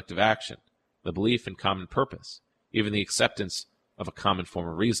of collective action, the belief in common purpose, even the acceptance of a common form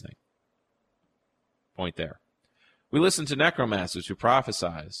of reasoning. Point there. We listen to necromancers who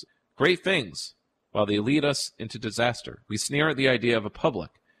prophesize great things while they lead us into disaster. We sneer at the idea of a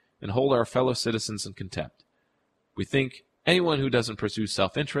public and hold our fellow citizens in contempt. We think anyone who doesn't pursue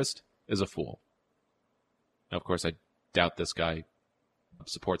self-interest is a fool. Now, of course, I doubt this guy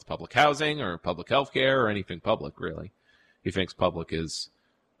supports public housing or public health care or anything public, really. He thinks public is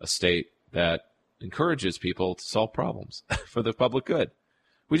a state that encourages people to solve problems for the public good.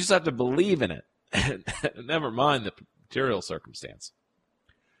 We just have to believe in it, and never mind the material circumstance.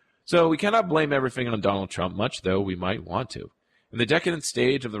 So we cannot blame everything on Donald Trump, much though we might want to. In the decadent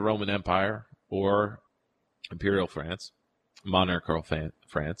stage of the Roman Empire, or Imperial France, monarchical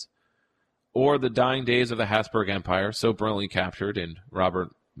France, or the dying days of the Habsburg Empire, so brilliantly captured in Robert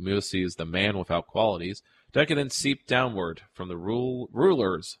Mussi's The Man Without Qualities, decadence seeped downward from the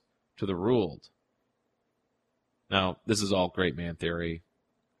rulers to the ruled. Now, this is all great man theory.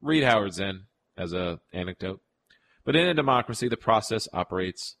 Read Howard Zinn as an anecdote. But in a democracy, the process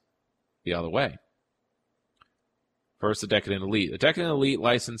operates the other way. First, the decadent elite. The decadent elite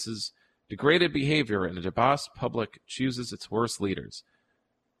licenses degraded behavior, and a debauched public chooses its worst leaders.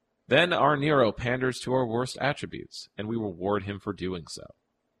 Then our Nero panders to our worst attributes, and we reward him for doing so.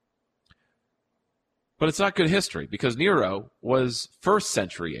 But it's not good history, because Nero was 1st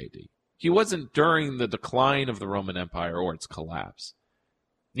century AD. He wasn't during the decline of the Roman Empire or its collapse.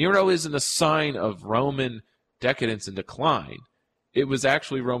 Nero isn't a sign of Roman decadence and decline. It was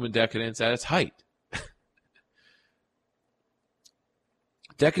actually Roman decadence at its height.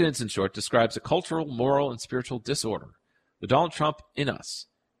 Decadence, in short, describes a cultural, moral, and spiritual disorder. The Donald Trump in us.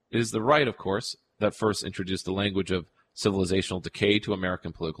 It is the right, of course, that first introduced the language of civilizational decay to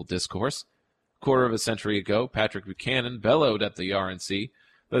American political discourse. A quarter of a century ago, Patrick Buchanan bellowed at the RNC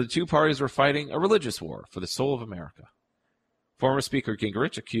that the two parties were fighting a religious war for the soul of America. Former Speaker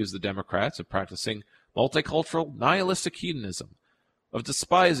Gingrich accused the Democrats of practicing multicultural nihilistic hedonism, of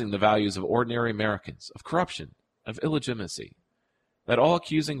despising the values of ordinary Americans, of corruption, of illegitimacy. That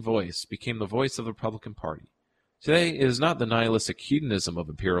all-accusing voice became the voice of the Republican Party. Today, it is not the nihilistic hedonism of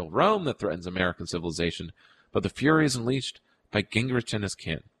imperial Rome that threatens American civilization, but the furies unleashed by Gingrich and his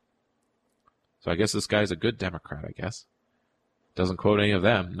kin. So I guess this guy's a good Democrat, I guess. Doesn't quote any of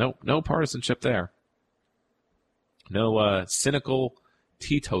them. No partisanship there. No cynical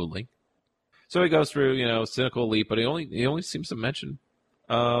teetotaling. So he goes through, cynical elite, but he only seems to mention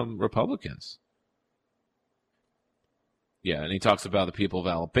Republicans. Yeah, and he talks about the people of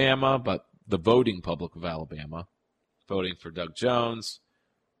Alabama, but the voting public of Alabama, voting for Doug Jones,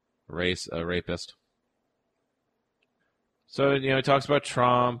 a rapist. So, he talks about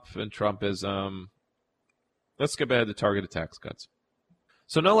Trump and Trumpism. Let's skip ahead to targeted tax cuts.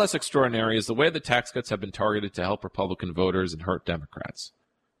 So no less extraordinary is the way the tax cuts have been targeted to help Republican voters and hurt Democrats.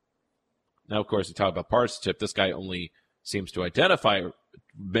 Now, of course, we talk about partisanship. This guy only seems to identify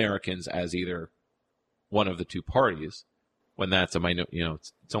Americans as either one of the two parties, when that's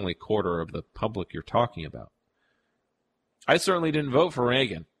it's only a quarter of the public you're talking about. I certainly didn't vote for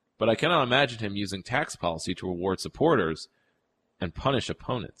Reagan, but I cannot imagine him using tax policy to reward supporters and punish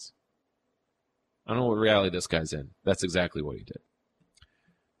opponents. I don't know what reality this guy's in. That's exactly what he did.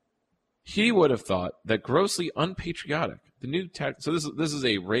 He would have thought that grossly unpatriotic, the new tax... So this is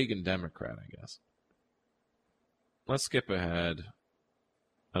a Reagan Democrat, I guess. Let's skip ahead.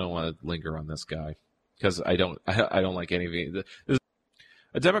 I don't want to linger on this guy, because I don't like anything.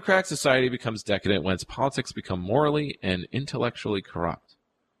 A democratic society becomes decadent when its politics become morally and intellectually corrupt.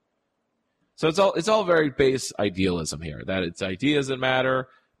 So it's all very base idealism here, that it's ideas that matter,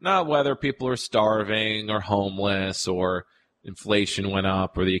 not whether people are starving or homeless or inflation went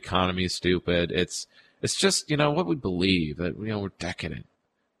up or the economy is stupid. It's just, what we believe, that, we're decadent.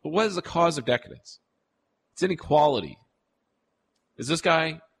 But what is the cause of decadence? It's inequality. This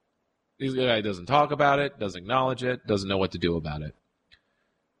guy doesn't talk about it, doesn't acknowledge it, doesn't know what to do about it.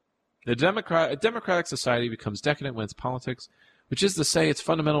 A democratic society becomes decadent when its politics, which is to say its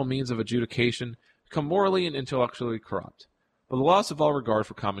fundamental means of adjudication, become morally and intellectually corrupt. But the loss of all regard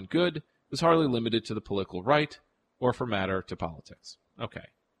for common good is hardly limited to the political right, or for matter to politics. Okay.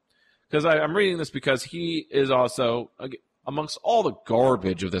 Because I'm reading this because he is also, amongst all the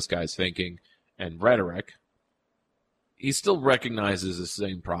garbage of this guy's thinking and rhetoric, he still recognizes the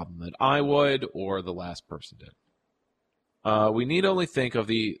same problem that I would or the last person did. We need only think of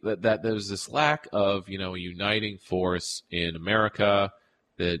that there's this lack of, a uniting force in America,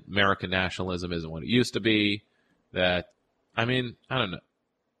 that American nationalism isn't what it used to be, that, I don't know.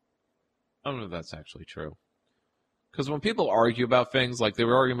 I don't know if that's actually true. Because when people argue about things, like they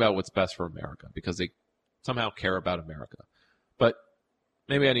were arguing about what's best for America, because they somehow care about America. But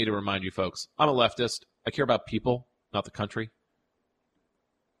maybe I need to remind you folks, I'm a leftist. I care about people, not the country.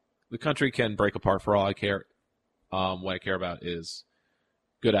 The country can break apart for all I care. What I care about is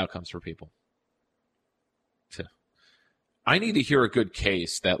good outcomes for people. I need to hear a good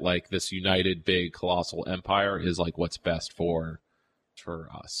case that, like, this united, big, colossal empire is, like, what's best for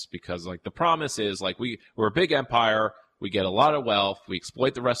us. Because, like, the promise is, like, we're a big empire, we get a lot of wealth, we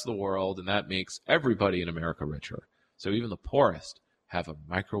exploit the rest of the world, and that makes everybody in America richer. So even the poorest have a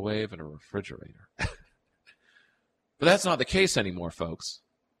microwave and a refrigerator. But that's not the case anymore, folks.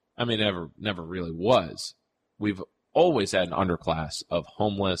 Never really was. We've always had an underclass of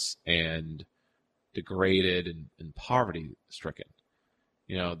homeless and degraded and poverty-stricken.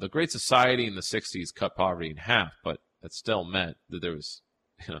 The Great Society in the 60s cut poverty in half, but that still meant that there was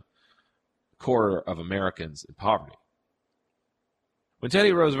a quarter of Americans in poverty. When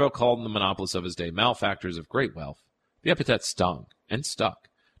Teddy Roosevelt called the monopolists of his day malefactors of great wealth, the epithet stung and stuck.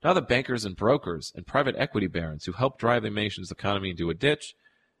 Now the bankers and brokers and private equity barons who helped drive the nation's economy into a ditch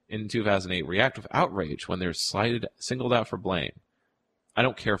in 2008 react with outrage when they're singled out for blame. I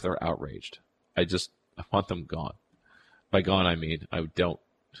don't care if they're outraged. I want them gone. By gone, I mean,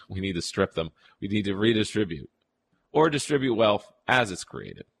 we need to strip them. We need to redistribute or distribute wealth as it's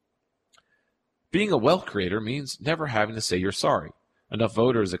created. Being a wealth creator means never having to say you're sorry. Enough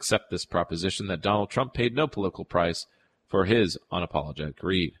voters accept this proposition that Donald Trump paid no political price for his unapologetic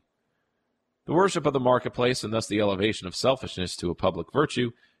greed. The worship of the marketplace, and thus the elevation of selfishness to a public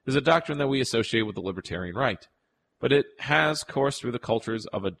virtue, is a doctrine that we associate with the libertarian right, but it has coursed through the cultures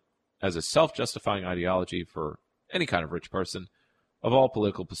as a self-justifying ideology for any kind of rich person of all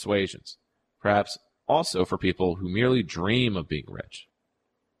political persuasions, perhaps also for people who merely dream of being rich.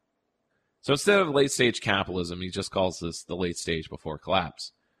 So instead of late-stage capitalism, he just calls this the late stage before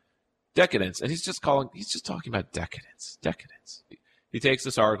collapse. Decadence, and he's just talking about decadence. He takes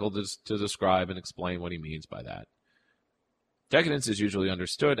this article to describe and explain what he means by that. Decadence is usually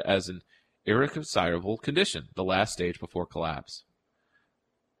understood as an irreconcilable condition, the last stage before collapse.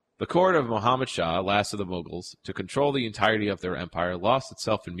 The court of Muhammad Shah, last of the Mughals, to control the entirety of their empire, lost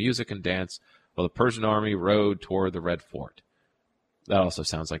itself in music and dance while the Persian army rode toward the Red Fort. That also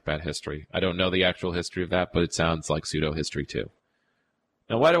sounds like bad history. I don't know the actual history of that, but it sounds like pseudo-history too.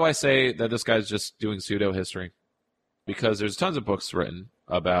 Now, why do I say that this guy's just doing pseudo-history? Because there's tons of books written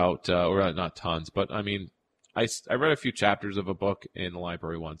about, or not tons, but I mean, I read a few chapters of a book in the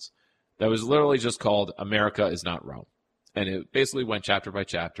library once that was literally just called America is Not Rome. And it basically went chapter by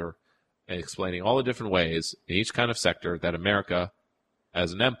chapter and explaining all the different ways in each kind of sector that America,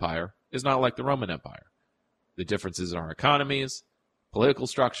 as an empire, is not like the Roman Empire. The differences in our economies, political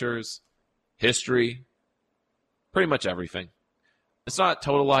structures, history, pretty much everything. It's not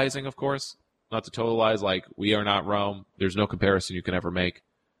totalizing, of course. Not to totalize like we are not Rome. There's no comparison you can ever make.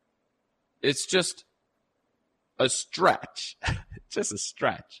 It's just a stretch. Just a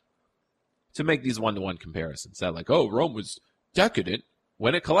stretch to make these one-to-one comparisons. That like, oh, Rome was decadent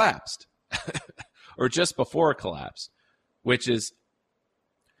when it collapsed. Or just before it collapsed. Which is,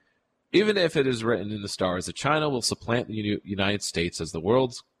 even if it is written in the stars that China will supplant the United States as the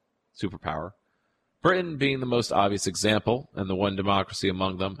world's superpower, Britain being the most obvious example, and the one democracy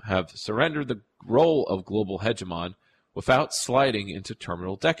among them, have surrendered the role of global hegemon without sliding into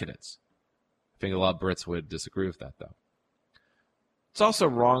terminal decadence. I think a lot of Brits would disagree with that, though. It's also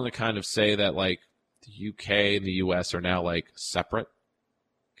wrong to kind of say that, like, the UK and the US are now, like, separate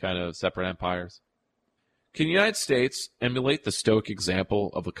empires. Can the United States emulate the stoic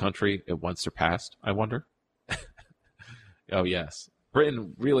example of a country it once surpassed, I wonder? Oh, yes.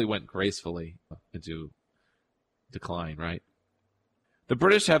 Britain really went gracefully into decline, right? The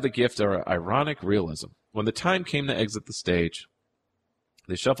British have the gift of ironic realism. When the time came to exit the stage,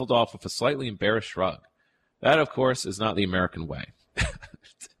 they shuffled off with a slightly embarrassed shrug. That, of course, is not the American way.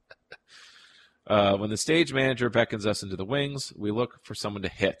 When the stage manager beckons us into the wings, we look for someone to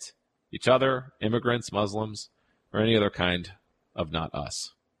hit. Each other, immigrants, Muslims, or any other kind of not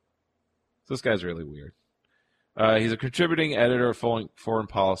us. So this guy's really weird. He's a contributing editor of foreign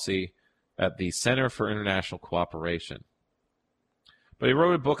policy at the Center for International Cooperation. But he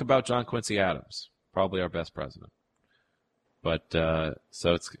wrote a book about John Quincy Adams, probably our best president. But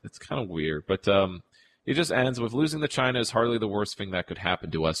so it's kind of weird. But he just ends with, losing to China is hardly the worst thing that could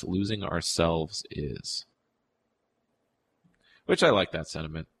happen to us. Losing ourselves is. Which I like that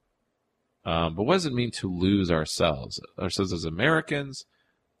sentiment. But what does it mean to lose ourselves? Ourselves as Americans?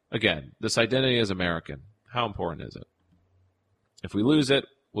 Again, this identity as American. How important is it? If we lose it,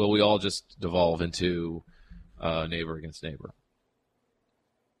 will we all just devolve into neighbor against neighbor?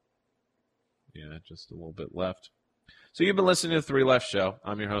 Yeah, just a little bit left. So you've been listening to the Three Left Show.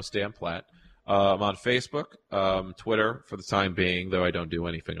 I'm your host, Dan Platt. I'm on Facebook, Twitter for the time being, though I don't do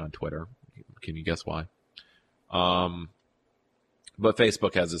anything on Twitter. Can you guess why? But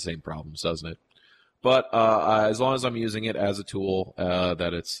Facebook has the same problems, doesn't it? But as long as I'm using it as a tool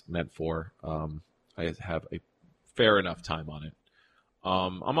that it's meant for, I have a fair enough time on it.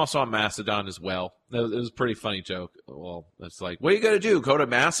 I'm also on Mastodon as well. It was a pretty funny joke. Well, it's like, what are you going to do? Go to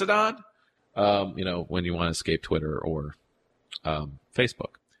Mastodon? When you want to escape Twitter or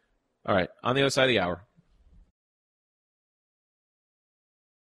Facebook. All right, on the other side of the hour.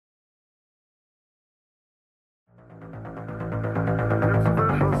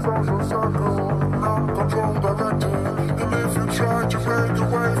 Social circle, non-control directed. And if you try to break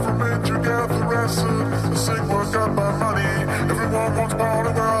away from it, you get arrested. The sick work got by money, everyone wants part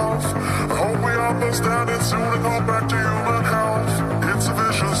of wealth. I hope we understand it soon and go back to human health. It's a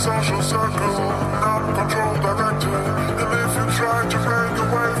vicious social circle, non-control directed. And if you try to break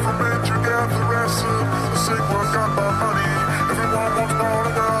away from it, you get arrested. The sick work got by money, everyone wants part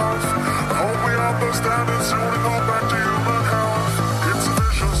of wealth. I hope we understand it soon and go back to human health. It's a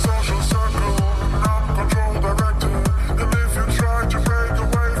vicious social circle, non-control directed. And if you try to break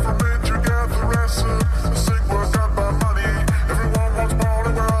away from it, you get arrested. The sick work got by money, everyone wants part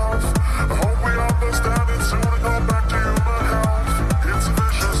of wealth. I hope we understand it soon and go back to human health. It's a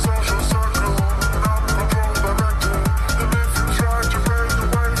vicious social circle, non-control directed. And if you try to break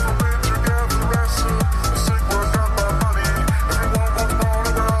away from it, you get arrested. The sick work got by money, everyone wants part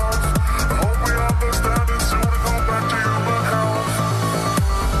of wealth. I hope we understand it soon and go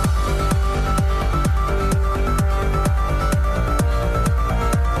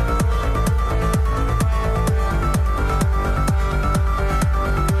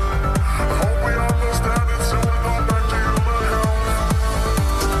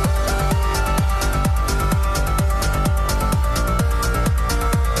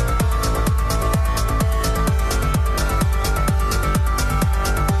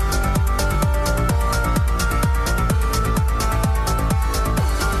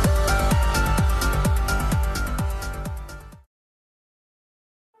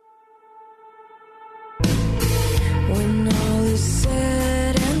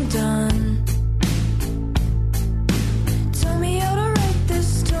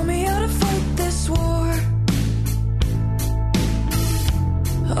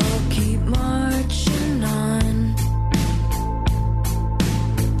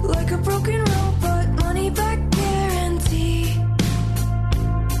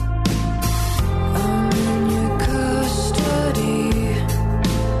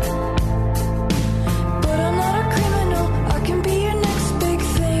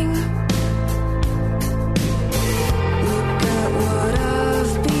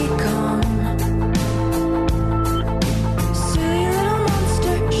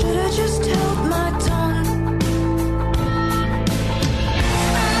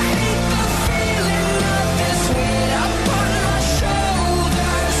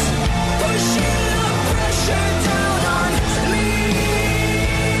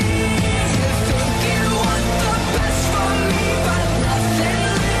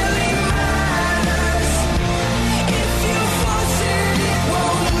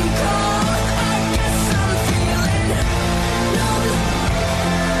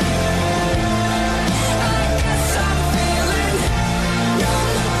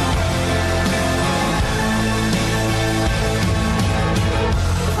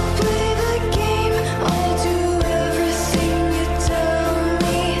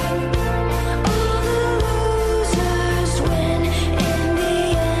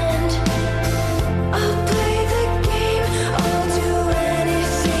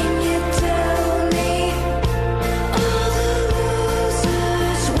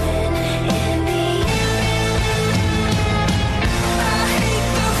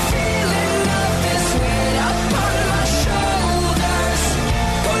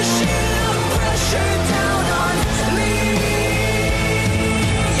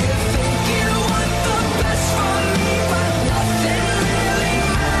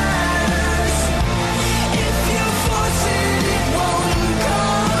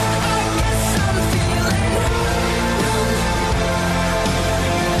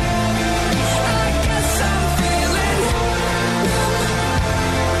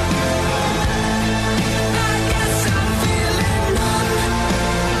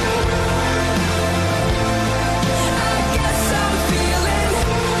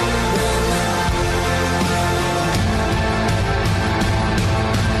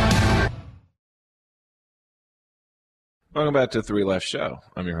Welcome back to the Three Left Show.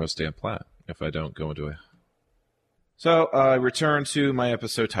 I'm your host, Dan Platt. If I don't go into it. So I return to my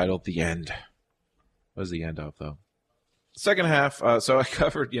episode titled The End. What is the end of, though? Second half, so I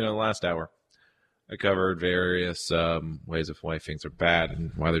covered, the last hour. I covered various ways of why things are bad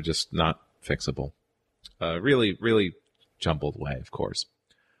and why they're just not fixable. Really, really jumbled way, of course.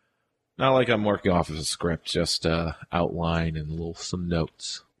 Not like I'm working off of a script, just outline and some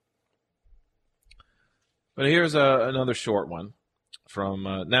notes. But here's another short one from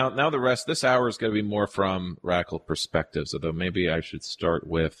now the rest. This hour is going to be more from radical perspectives, although maybe I should start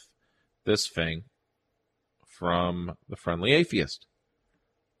with this thing from The Friendly Atheist,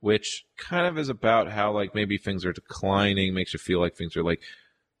 which kind of is about how maybe things are declining, makes you feel like things are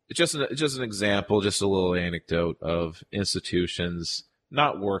it's just an example, just a little anecdote of institutions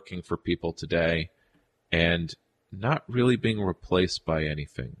not working for people today and not really being replaced by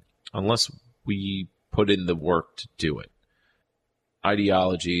anything unless we put in the work to do it.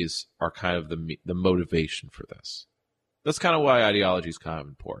 Ideologies are kind of the motivation for this. That's kind of why ideology is kind of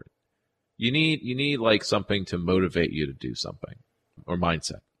important. You need something to motivate you to do something, or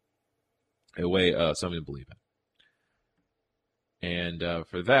mindset, a way something to believe in. And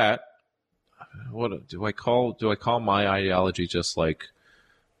for that, what do I call my ideology? Just like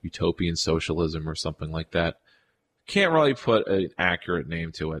utopian socialism or something like that? Can't really put an accurate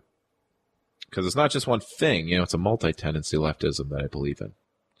name to it because it's not just one thing. It's a multi-tendency leftism that I believe in.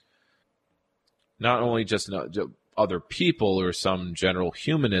 Not only just other people or some general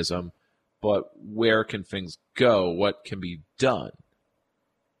humanism, but where can things go? What can be done?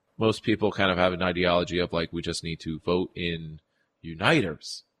 Most people kind of have an ideology of we just need to vote in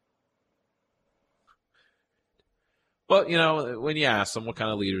uniters. But, when you ask them what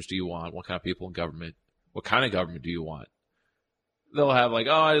kind of leaders do you want, what kind of people in government, what kind of government do you want? They'll have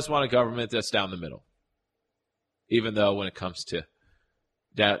I just want a government that's down the middle. Even though when it comes to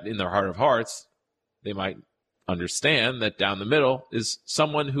that in their heart of hearts, they might understand that down the middle is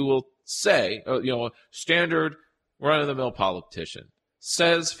someone who will say, a standard run-of-the-mill politician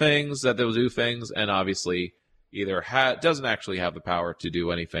says things that they'll do things and obviously either doesn't actually have the power to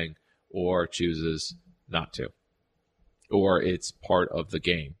do anything or chooses not to. Or it's part of the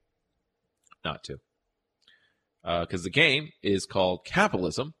game not to. Because the game is called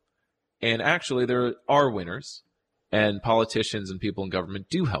capitalism, and actually there are winners, and politicians and people in government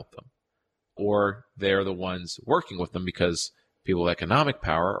do help them. Or they're the ones working with them because people with economic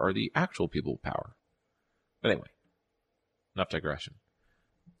power are the actual people with power. But anyway, enough digression.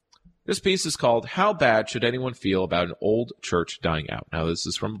 This piece is called How Bad Should Anyone Feel About an Old Church Dying Out? Now, this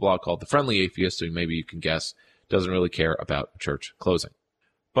is from a blog called The Friendly Atheist, so maybe you can guess doesn't really care about a church closing.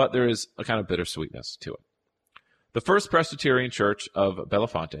 But there is a kind of bittersweetness to it. The First Presbyterian Church of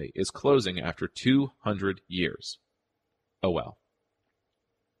Belafonte is closing after 200 years. Oh well.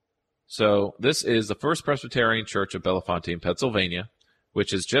 So this is the First Presbyterian Church of Belafonte in Pennsylvania,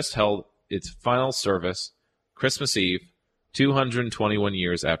 which has just held its final service Christmas Eve, 221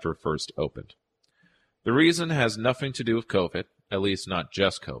 years after it first opened. The reason has nothing to do with COVID, at least not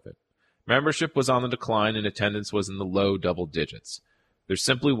just COVID. Membership was on the decline and attendance was in the low double digits. There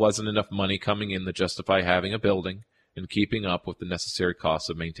simply wasn't enough money coming in to justify having a building and keeping up with the necessary costs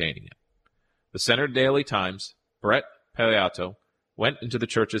of maintaining it. The Center Daily Times, Brett Paliato, went into the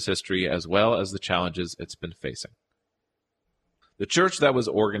church's history as well as the challenges it's been facing. The church that was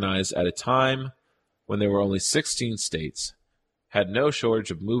organized at a time when there were only 16 states had no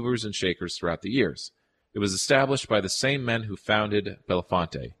shortage of movers and shakers throughout the years. It was established by the same men who founded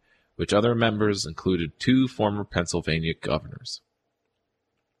Belafonte, which other members included 2 former Pennsylvania governors.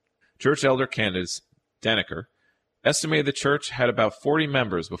 Church elder Candace Daniker estimated the church had about 40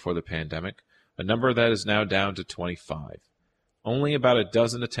 members before the pandemic, a number that is now down to 25. Only about a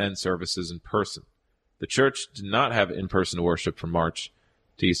dozen attend services in person. The church did not have in-person worship from March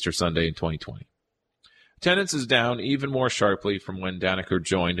to Easter Sunday in 2020. Attendance is down even more sharply from when Daniker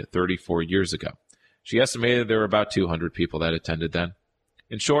joined 34 years ago. She estimated there were about 200 people that attended then.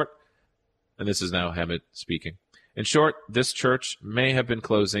 In short, and this is now Hammett speaking, in short, this church may have been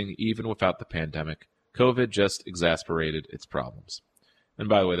closing even without the pandemic. COVID just exacerbated its problems. And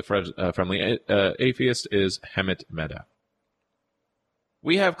by the way, the friendly atheist is Hammett Mehta.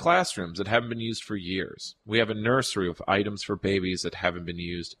 We have classrooms that haven't been used for years. We have a nursery with items for babies that haven't been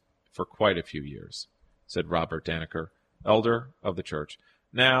used for quite a few years, said Robert Daniker, elder of the church.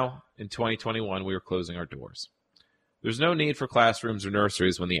 Now, in 2021, we are closing our doors. There's no need for classrooms or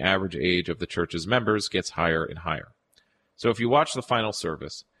nurseries when the average age of the church's members gets higher and higher. So if you watch the final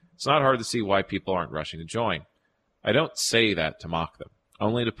service, it's not hard to see why people aren't rushing to join. I don't say that to mock them,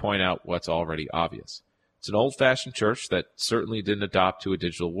 only to point out what's already obvious. It's an old-fashioned church that certainly didn't adopt to a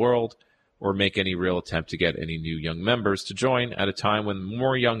digital world or make any real attempt to get any new young members to join at a time when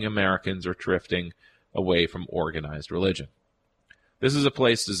more young Americans are drifting away from organized religion. This is a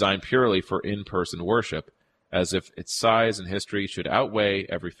place designed purely for in-person worship, as if its size and history should outweigh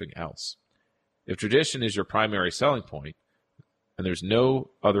everything else. If tradition is your primary selling point, and there's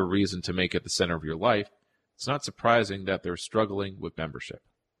no other reason to make it the center of your life, it's not surprising that they're struggling with membership.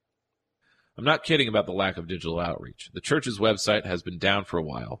 I'm not kidding about the lack of digital outreach. The church's website has been down for a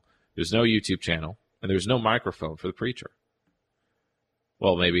while. There's no YouTube channel, and there's no microphone for the preacher.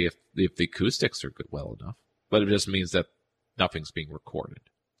 Well, maybe if the acoustics are good well enough, but it just means that nothing's being recorded.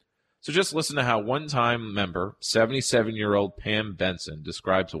 So just listen to how one-time member, 77-year-old Pam Benson,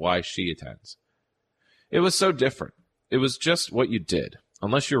 describes why she attends. It was so different. It was just what you did.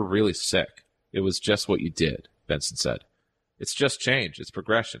 Unless you're really sick, it was just what you did, Benson said. It's just change. It's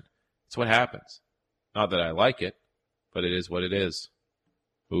progression. It's what happens. Not that I like it, but it is what it is.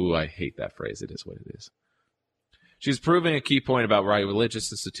 Ooh, I hate that phrase. It is what it is. She's proving a key point about why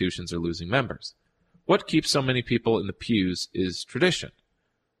religious institutions are losing members. What keeps so many people in the pews is tradition,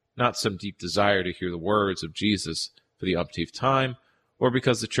 not some deep desire to hear the words of Jesus for the umpteenth time, or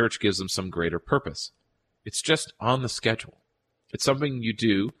because the church gives them some greater purpose. It's just on the schedule. It's something you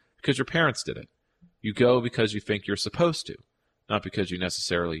do because your parents did it. You go because you think you're supposed to, not because you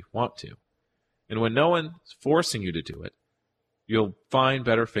necessarily want to. And when no one's forcing you to do it, you'll find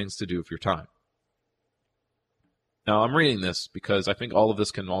better things to do with your time. Now, I'm reading this because I think all of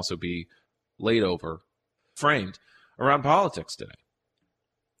this can also be laid over, framed around politics today.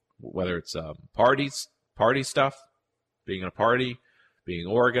 Whether it's party stuff, being in a party, being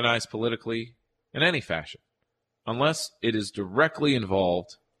organized politically, in any fashion. Unless it is directly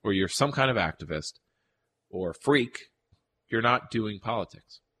involved or you're some kind of activist or freak, you're not doing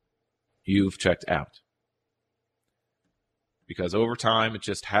politics. You've checked out. Because over time, it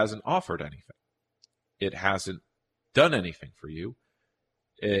just hasn't offered anything. It hasn't done anything for you.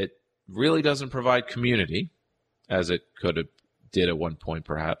 It really doesn't provide community, as it could have did at one point,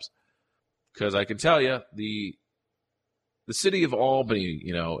 perhaps. Because I can tell you, the city of Albany,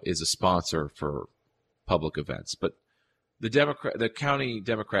 is a sponsor for public events, but the county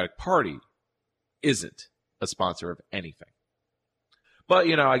Democratic Party isn't a sponsor of anything. But,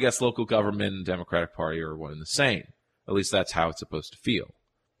 I guess local government and Democratic Party are one and the same. At least that's how it's supposed to feel.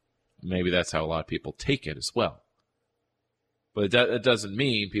 Maybe that's how a lot of people take it as well. But it doesn't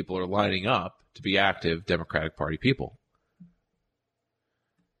mean people are lining up to be active Democratic Party people.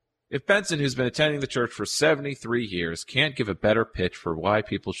 If Benson, who's been attending the church for 73 years, can't give a better pitch for why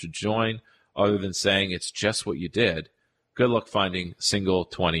people should join other than saying it's just what you did, good luck finding single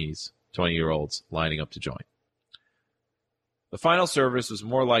 20-year-olds lining up to join. The final service was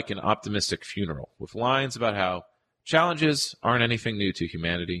more like an optimistic funeral, with lines about how challenges aren't anything new to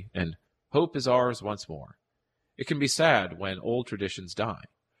humanity, and hope is ours once more. It can be sad when old traditions die.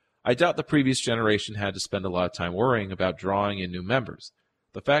 I doubt the previous generation had to spend a lot of time worrying about drawing in new members.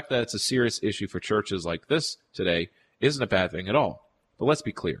 The fact that it's a serious issue for churches like this today isn't a bad thing at all. But let's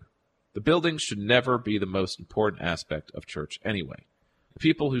be clear. The buildings should never be the most important aspect of church anyway. The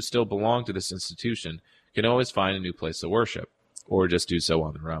people who still belong to this institution can always find a new place to worship, or just do so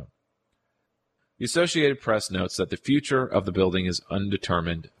on their own. The Associated Press notes that the future of the building is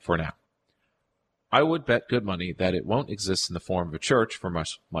undetermined for now. I would bet good money that it won't exist in the form of a church for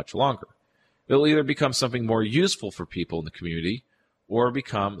much, much longer. It'll either become something more useful for people in the community, or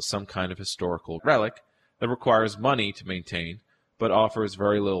become some kind of historical relic that requires money to maintain, but offers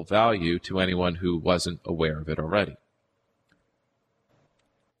very little value to anyone who wasn't aware of it already.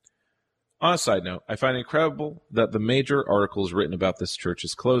 On a side note, I find it incredible that the major articles written about this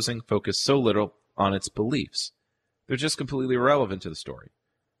church's closing focus so little on its beliefs. They're just completely irrelevant to the story,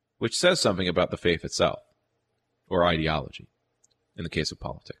 which says something about the faith itself, or ideology, in the case of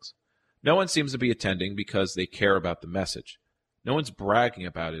politics. No one seems to be attending because they care about the message. No one's bragging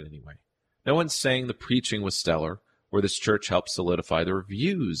about it anyway. No one's saying the preaching was stellar, or this church helped solidify their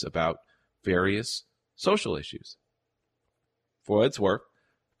views about various social issues. For what it's worth,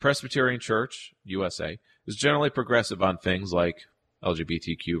 Presbyterian Church, USA, is generally progressive on things like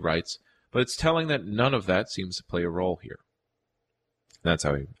LGBTQ rights, but it's telling that none of that seems to play a role here. And that's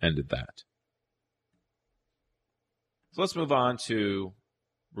how he ended that. So let's move on to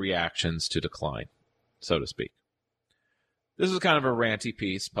reactions to decline, so to speak. This is kind of a ranty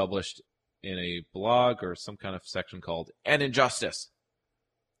piece published in a blog or some kind of section called An Injustice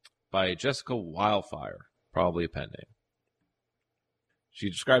by Jessica Wildfire, probably a pen name. She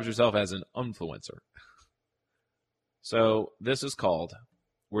describes herself as an influencer. So this is called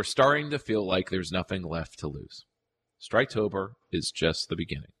we're starting to feel like there's nothing left to lose. Striketober is just the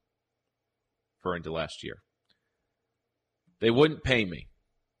beginning. Referring to last year. They wouldn't pay me.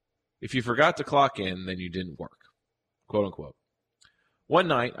 If you forgot to clock in, then you didn't work. Quote unquote. One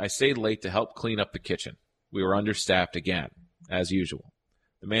night, I stayed late to help clean up the kitchen. We were understaffed again, as usual.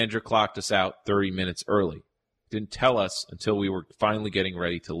 The manager clocked us out 30 minutes early. Didn't tell us until we were finally getting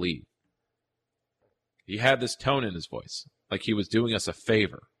ready to leave. He had this tone in his voice, like he was doing us a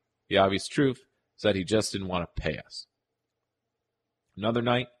favor. The obvious truth is that he just didn't want to pay us. Another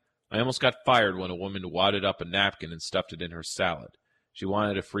night, I almost got fired when a woman wadded up a napkin and stuffed it in her salad. She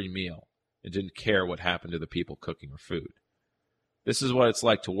wanted a free meal and didn't care what happened to the people cooking her food. This is what it's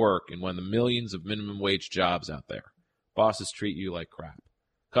like to work in one of the millions of minimum wage jobs out there. Bosses treat you like crap.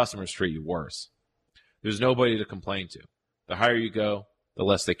 Customers treat you worse. There's nobody to complain to. The higher you go, the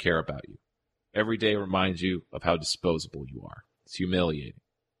less they care about you. Every day reminds you of how disposable you are. It's humiliating.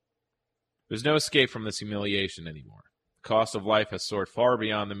 There's no escape from this humiliation anymore. The cost of life has soared far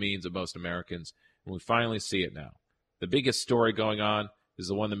beyond the means of most Americans, and we finally see it now. The biggest story going on is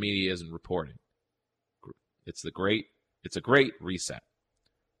the one the media isn't reporting. It's a great reset.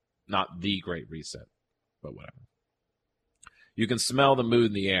 Not the great reset, but whatever. You can smell the mood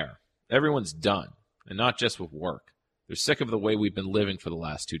in the air. Everyone's done, and not just with work. They're sick of the way we've been living for the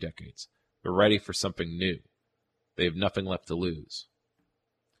last 2 decades. They're ready for something new. They have nothing left to lose.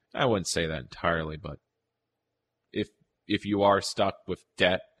 I wouldn't say that entirely, but if you are stuck with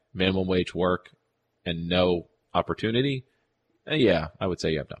debt, minimum wage work, and no opportunity, yeah, I would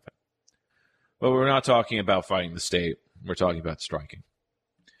say you have nothing. But we're not talking about fighting the state. We're talking about striking.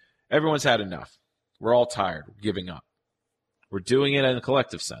 Everyone's had enough. We're all tired. We're giving up. We're doing it in a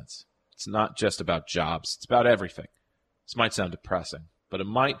collective sense. It's not just about jobs. It's about everything. This might sound depressing, but it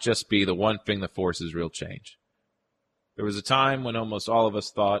might just be the one thing that forces real change. There was a time when almost all of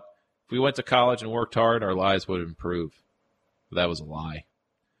us thought if we went to college and worked hard, our lives would improve. But that was a lie.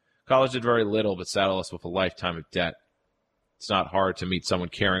 College did very little but saddle us with a lifetime of debt. It's not hard to meet someone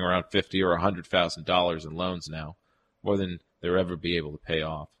carrying around $50,000 or $100,000 in loans now, more than they'll ever be able to pay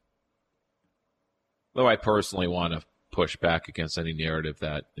off. Though I personally want to push back against any narrative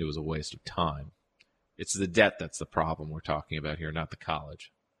that it was a waste of time. It's the debt that's the problem we're talking about here, not the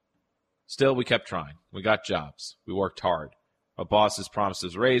college. Still, we kept trying. We got jobs. We worked hard. Our bosses promised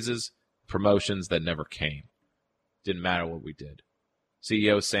us raises, promotions that never came. Didn't matter what we did.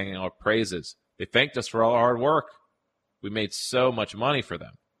 CEOs sang our praises. They thanked us for all our hard work. We made so much money for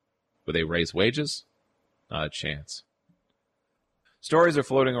them. Would they raise wages? Not a chance. Stories are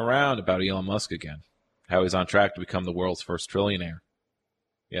floating around about Elon Musk again. How he's on track to become the world's first trillionaire.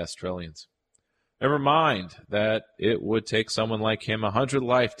 Yes, trillions. Never mind that it would take someone like him 100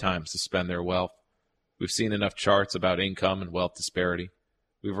 lifetimes to spend their wealth. We've seen enough charts about income and wealth disparity.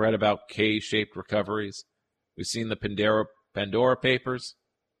 We've read about K-shaped recoveries. We've seen the Pandora Papers,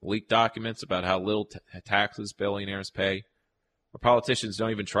 leaked documents about how little taxes billionaires pay. Our politicians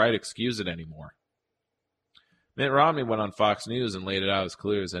don't even try to excuse it anymore. Mitt Romney went on Fox News and laid it out as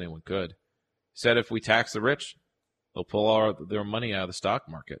clear as anyone could. He said if we tax the rich, they'll pull all their money out of the stock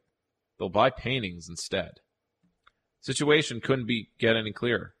market. They'll buy paintings instead. The situation couldn't get any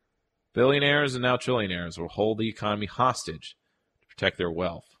clearer. Billionaires and now trillionaires will hold the economy hostage to protect their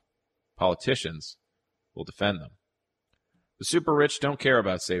wealth. Politicians will defend them. The super rich don't care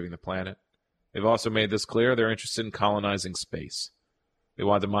about saving the planet. They've also made this clear they're interested in colonizing space. They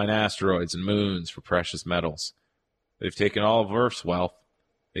want to mine asteroids and moons for precious metals. They've taken all of Earth's wealth.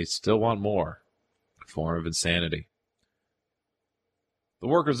 They still want more. A form of insanity. The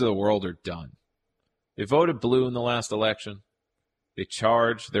workers of the world are done. They voted blue in the last election. They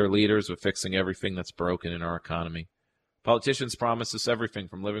charge their leaders with fixing everything that's broken in our economy. Politicians promised us everything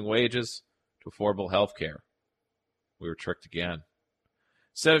from living wages to affordable health care. We were tricked again.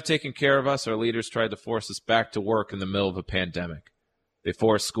 Instead of taking care of us, our leaders tried to force us back to work in the middle of a pandemic. They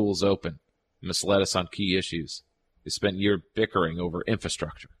forced schools open and misled us on key issues. They spent years bickering over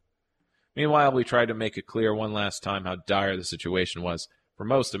infrastructure. Meanwhile, we tried to make it clear one last time how dire the situation was for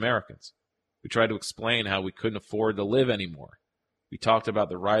most Americans. We tried to explain how we couldn't afford to live anymore. We talked about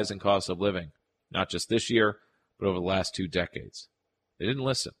the rising cost of living, not just this year, but over the last 2 decades. They didn't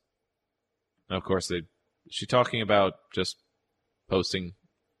listen. Now, of course, is she talking about just posting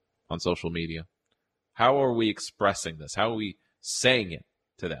on social media? How are we expressing this? How are we saying it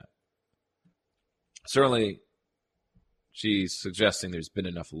to them? Certainly, she's suggesting there's been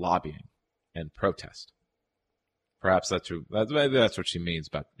enough lobbying and protest. Perhaps that's true. Maybe that's what she means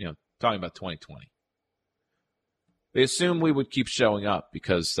about, talking about 2020. They assumed we would keep showing up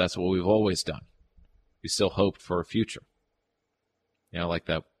because that's what we've always done. We still hoped for a future. Like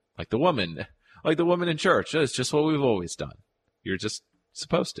that Like the woman in church. It's just what we've always done. You're just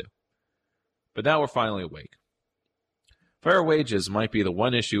supposed to. But now we're finally awake. Fair wages might be the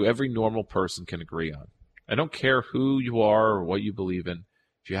one issue every normal person can agree on. I don't care who you are or what you believe in.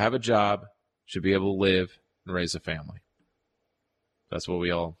 If you have a job, you should be able to live and raise a family. That's what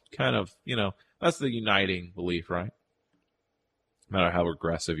we all kind of, that's the uniting belief, right? No matter how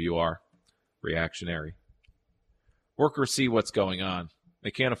regressive you are, reactionary. Workers see what's going on. They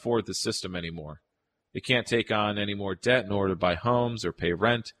can't afford the system anymore. They can't take on any more debt in order to buy homes or pay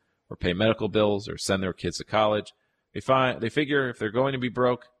rent or pay medical bills or send their kids to college. They figure if they're going to be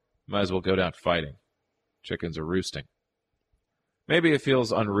broke, might as well go down fighting. Chickens are roosting. Maybe it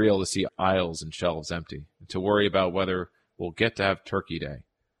feels unreal to see aisles and shelves empty and to worry about whether we'll get to have Turkey Day.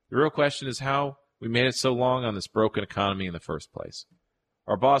 The real question is how we made it so long on this broken economy in the first place.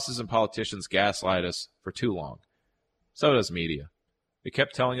 Our bosses and politicians gaslight us for too long. So does media. They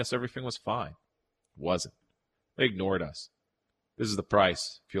kept telling us everything was fine. It wasn't. They ignored us. This is the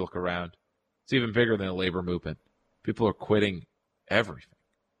price, if you look around. It's even bigger than the labor movement. People are quitting everything.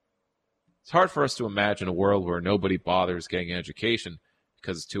 It's hard for us to imagine a world where nobody bothers getting an education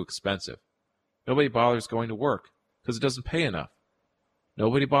because it's too expensive. Nobody bothers going to work because it doesn't pay enough.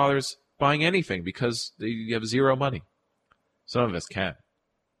 Nobody bothers buying anything because they have zero money. Some of us can.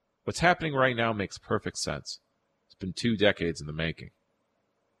 What's happening right now makes perfect sense. It's been 2 decades in the making.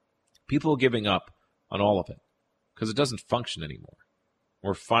 People are giving up on all of it because it doesn't function anymore.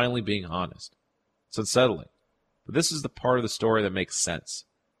 We're finally being honest. It's unsettling. But this is the part of the story that makes sense.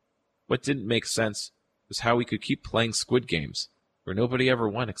 What didn't make sense was how we could keep playing Squid Games where nobody ever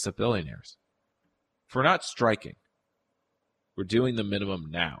won except billionaires. If we're not striking, we're doing the minimum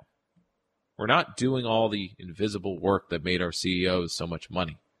now. We're not doing all the invisible work that made our CEOs so much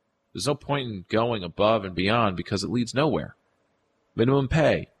money. There's no point in going above and beyond because it leads nowhere. Minimum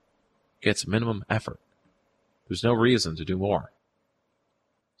pay gets minimum effort. There's no reason to do more.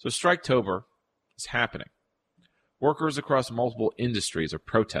 So Striketober is happening. Workers across multiple industries are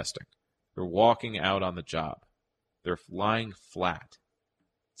protesting. They're walking out on the job. They're lying flat.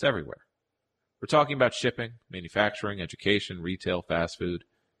 It's everywhere. We're talking about shipping, manufacturing, education, retail, fast food,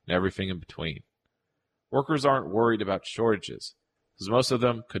 and everything in between. Workers aren't worried about shortages, because most of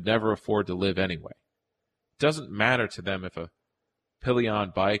them could never afford to live anyway. It doesn't matter to them if a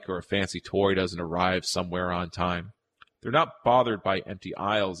pillion bike or a fancy toy doesn't arrive somewhere on time. They're not bothered by empty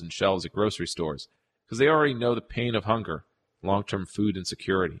aisles and shelves at grocery stores, because they already know the pain of hunger, long-term food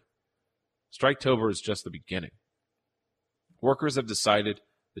insecurity. Striketober is just the beginning. Workers have decided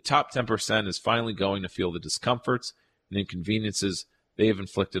the top 10% is finally going to feel the discomforts and inconveniences they have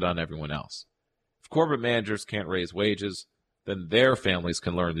inflicted on everyone else. If corporate managers can't raise wages, then their families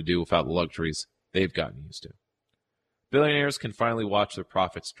can learn to do without the luxuries they've gotten used to. Billionaires can finally watch their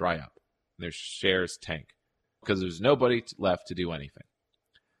profits dry up and their shares tank because there's nobody left to do anything.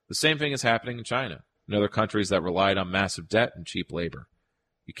 The same thing is happening in China and other countries that relied on massive debt and cheap labor.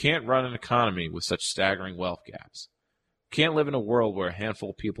 You can't run an economy with such staggering wealth gaps. You can't live in a world where a handful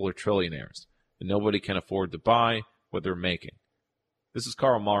of people are trillionaires and nobody can afford to buy what they're making. This is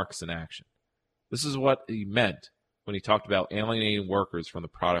Karl Marx in action. This is what he meant when he talked about alienating workers from the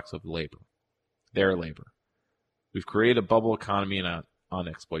products of labor, their labor. We've created a bubble economy on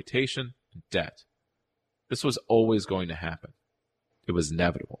exploitation and debt. This was always going to happen. It was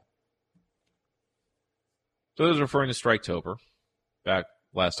inevitable. So this is referring to Striketober. Back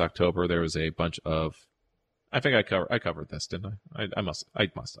last October, there was a bunch of, I think I covered this, didn't I?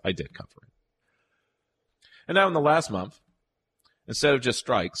 I did cover it. And now in the last month, instead of just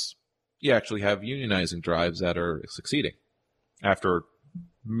strikes, you actually have unionizing drives that are succeeding after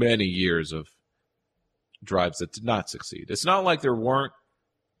many years of drives that did not succeed. It's not like there weren't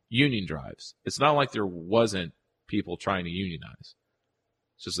union drives. It's not like there wasn't people trying to unionize.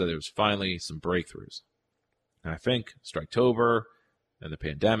 It's just that there was finally some breakthroughs. And I think Striketober and the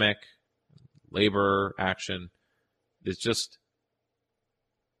pandemic, labor action, is just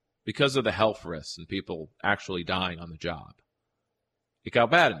because of the health risks and people actually dying on the job. It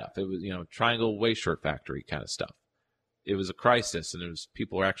got bad enough. It was, Triangle Waist Shirt Factory kind of stuff. It was a crisis, and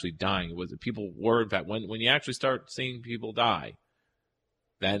people were actually dying. People were, in fact, when you actually start seeing people die,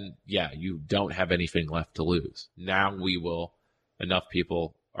 then, yeah, you don't have anything left to lose. Now enough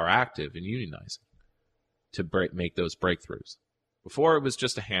people are active in unionizing to make those breakthroughs. Before, it was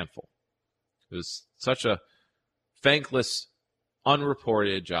just a handful. It was such a thankless,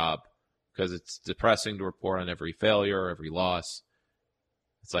 unreported job because it's depressing to report on every failure, every loss.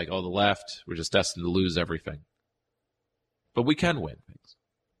 It's like, the left, we're just destined to lose everything. But we can win things.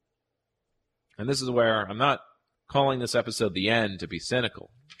 And this is where I'm not calling this episode the end to be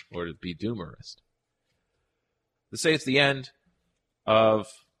cynical or to be doomerist. To say it's the end of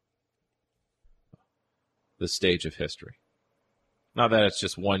the stage of history. Not that it's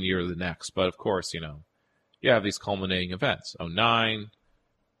just one year or the next, but of course, you have these culminating events. 2009,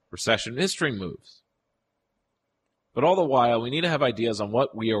 recession, history moves. But all the while, we need to have ideas on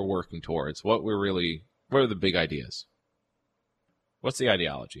what we are working towards, what are the big ideas? What's the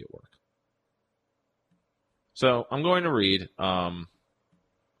ideology at work? So I'm going to read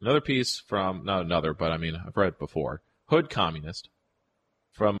another piece from, not another, but I've read it before, Hood Communist,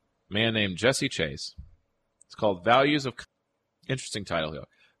 from a man named Jesse Chase. It's called interesting title here,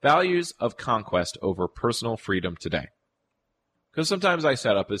 Values of Conquest Over Personal Freedom Today. Because sometimes I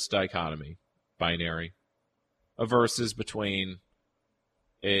set up this dichotomy, binary, of verses between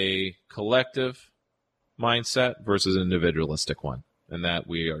a collective mindset versus an individualistic one, and that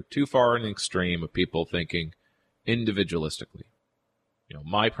we are too far in the extreme of people thinking individualistically.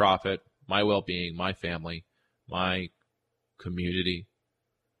 My profit, my well-being, my family, my community.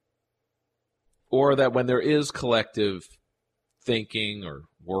 Or that when there is collective thinking or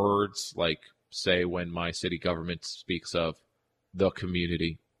words, like, say, when my city government speaks of the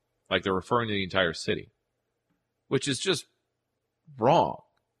community, like they're referring to the entire city, which is just wrong.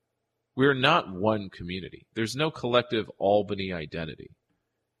 We're not one community. There's no collective Albany identity.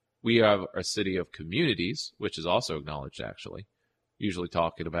 We have a city of communities, which is also acknowledged, actually, usually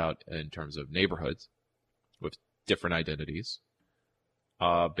talking about in terms of neighborhoods with different identities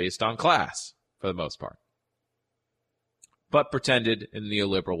based on class, for the most part. But pretended in the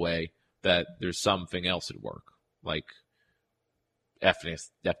neoliberal way that there's something else at work, like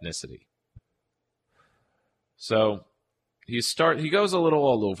ethnicity. So he goes a little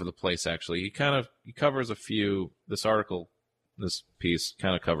all over the place, actually. He covers a few, this piece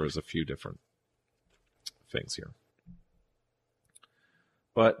kind of covers a few different things here.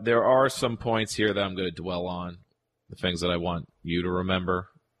 But there are some points here that I'm going to dwell on, the things that I want you to remember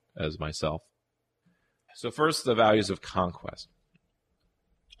as myself. So first, the values of conquest.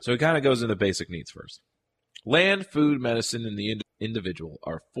 So it kind of goes into basic needs first. Land, food, medicine, and the individual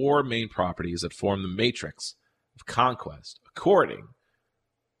are four main properties that form the matrix of conquest, according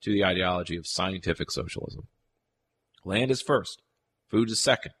to the ideology of scientific socialism. Land is first, food is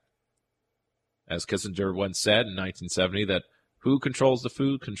second. As Kissinger once said in 1970, that who controls the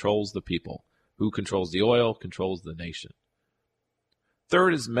food controls the people. Who controls the oil controls the nation.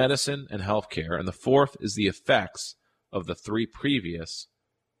 Third is medicine and healthcare, and the fourth is the effects of the three previous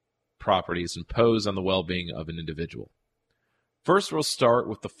properties imposed on the well-being of an individual. First, we'll start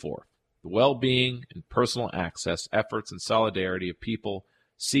with the fourth, the well-being and personal access, efforts, and solidarity of people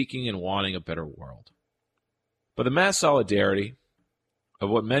seeking and wanting a better world. But the mass solidarity of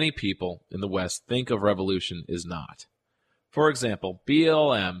what many people in the West think of revolution is not. For example,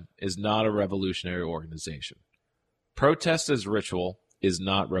 BLM is not a revolutionary organization. Protest as ritual is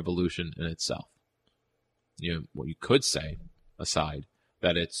not revolution in itself. What you could say, aside,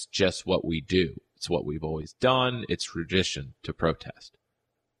 that it's just what we do. It's what we've always done. It's tradition to protest.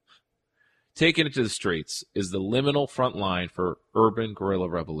 Taking it to the streets is the liminal front line for urban guerrilla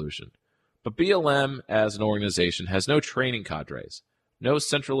revolution. But BLM as an organization has no training cadres, no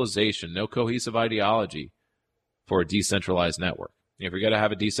centralization, no cohesive ideology for a decentralized network. If you're going to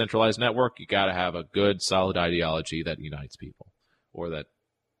have a decentralized network, you got to have a good, solid ideology that unites people, or that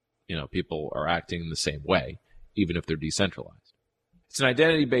people are acting the same way, even if they're decentralized. It's an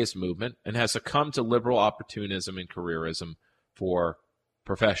identity-based movement and has succumbed to liberal opportunism and careerism for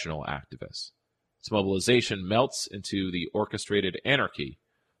professional activists. Its mobilization melts into the orchestrated anarchy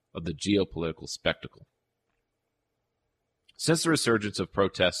of the geopolitical spectacle. Since the resurgence of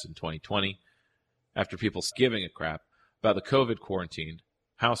protests in 2020, after people giving a crap about the COVID quarantine,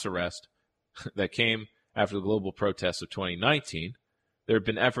 house arrest that came after the global protests of 2019, there have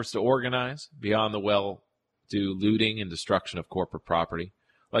been efforts to organize beyond the well-do looting and destruction of corporate property,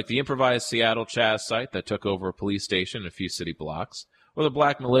 like the improvised Seattle Chaz site that took over a police station and a few city blocks, or the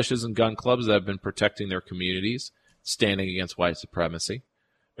black militias and gun clubs that have been protecting their communities, standing against white supremacy.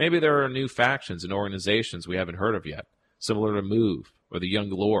 Maybe there are new factions and organizations we haven't heard of yet, similar to MOVE, or the Young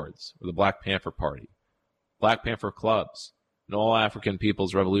Lords, or the Black Panther Party, Black Panther Clubs, and All African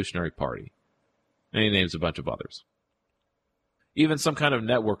People's Revolutionary Party. And he names a bunch of others. Even some kind of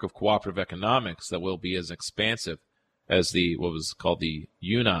network of cooperative economics that will be as expansive as what was called the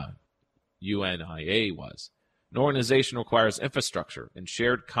UNIA was. An organization requires infrastructure and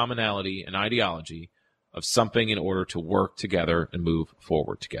shared commonality and ideology of something in order to work together and move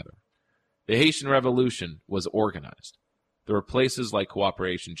forward together. The Haitian Revolution was organized. There were places like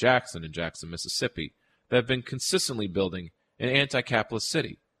Cooperation Jackson in Jackson, Mississippi, that have been consistently building an anti-capitalist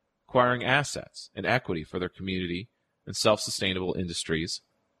city, acquiring assets and equity for their community and self-sustainable industries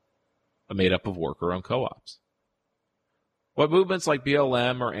made up of worker-owned co-ops. What movements like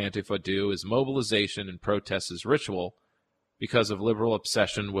BLM or Antifa do is mobilization and protest as ritual because of liberal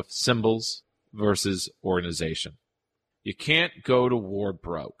obsession with symbols versus organization. You can't go to war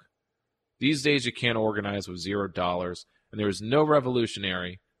broke. These days you can't organize with $0, and there is no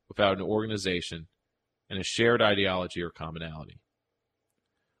revolutionary without an organization and a shared ideology or commonality.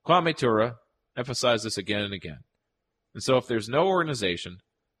 Kwame Ture emphasized this again and again. And so if there's no organization,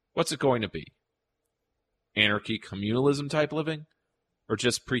 what's it going to be? Anarchy, communalism type living? Or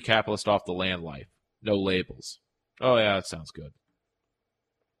just pre-capitalist off the land life? No labels. Oh yeah, that sounds good.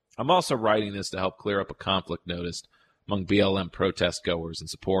 I'm also writing this to help clear up a conflict noticed among BLM protest goers and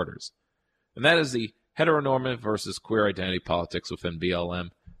supporters. And that is the heteronormative versus queer identity politics within BLM,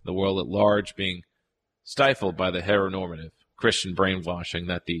 the world at large being stifled by the heteronormative Christian brainwashing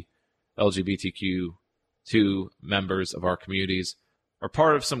that the LGBTQ2 members of our communities are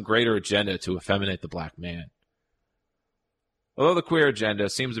part of some greater agenda to effeminate the black man. Although the queer agenda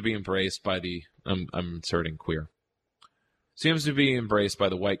seems to be embraced by the, I'm inserting queer, seems to be embraced by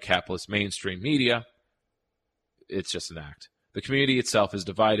the white capitalist mainstream media, it's just an act. The community itself is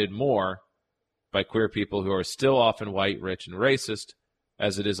divided more by queer people who are still often white, rich, and racist,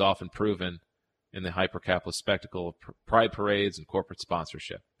 as it is often proven in the hyper-capitalist spectacle of pride parades and corporate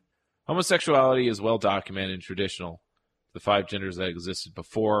sponsorship. Homosexuality is well documented and traditional, the 5 genders that existed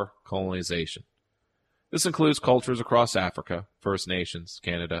before colonization. This includes cultures across Africa, First Nations,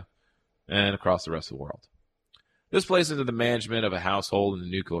 Canada, and across the rest of the world. This plays into the management of a household and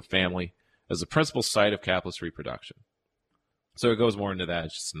the nuclear family as the principal site of capitalist reproduction. So it goes more into that,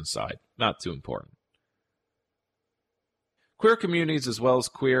 it's just an aside, not too important. Queer communities as well as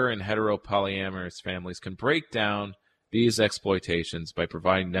queer and hetero polyamorous families can break down these exploitations by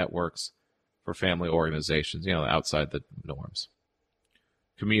providing networks for family organizations, outside the norms.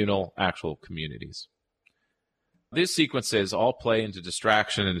 Communal, actual communities. These sequences all play into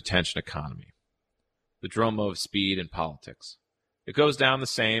distraction and attention economy, the drama of speed and politics. It goes down the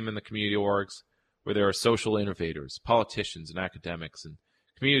same in the community orgs, where there are social innovators, politicians, and academics, and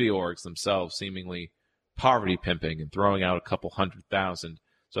community orgs themselves seemingly poverty pimping and throwing out a couple $100,000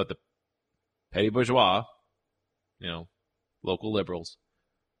 so that the petty bourgeois, local liberal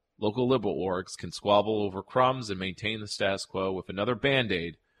orgs can squabble over crumbs and maintain the status quo with another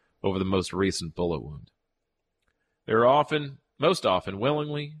Band-Aid over the most recent bullet wound. There are most often,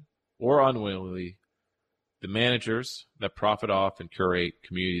 willingly or unwillingly, the managers that profit off and curate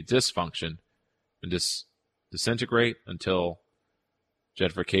community dysfunction and disintegrate until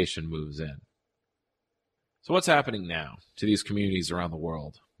gentrification moves in. So what's happening now to these communities around the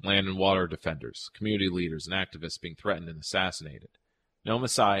world? Land and water defenders, community leaders, and activists being threatened and assassinated. No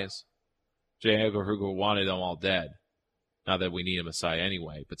messiahs. J. Edgar Hoover wanted them all dead. Not that we need a messiah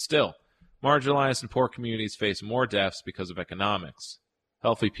anyway, but still, marginalized and poor communities face more deaths because of economics.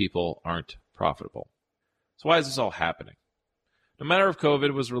 Healthy people aren't profitable. So why is this all happening? No matter if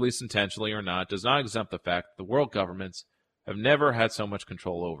COVID was released intentionally or not, does not exempt the fact that the world governments have never had so much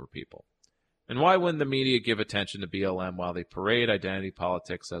control over people. And why wouldn't the media give attention to BLM while they parade identity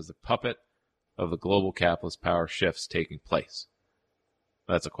politics as the puppet of the global capitalist power shifts taking place?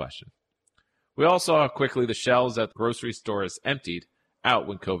 That's a question. We all saw how quickly the shelves at the grocery stores emptied out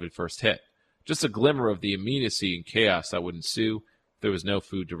when COVID first hit. Just a glimmer of the immediacy and chaos that would ensue if there was no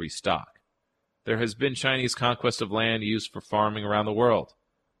food to restock. There has been Chinese conquest of land used for farming around the world.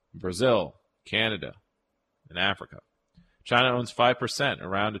 In Brazil, Canada, and Africa. China owns 5%,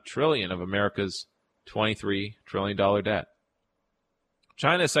 around $1 trillion of America's $23 trillion debt.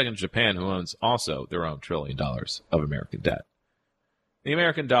 China is second to Japan, who owns also their own $1 trillion of American debt. The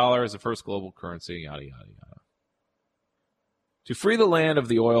American dollar is the first global currency, yada, yada, yada. To free the land of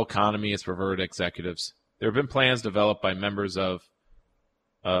the oil economy as perverted executives, there have been plans developed by members of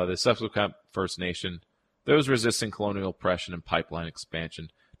the subsequent First Nation, those resisting colonial oppression and pipeline expansion,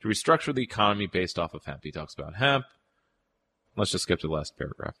 to restructure the economy based off of hemp. He talks about hemp. Let's just skip to the last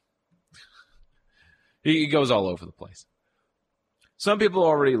paragraph. He goes all over the place. Some people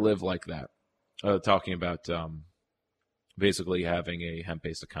already live like that, talking about basically having a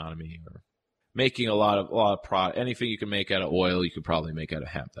hemp-based economy or making a lot of product. Anything you can make out of oil, you could probably make out of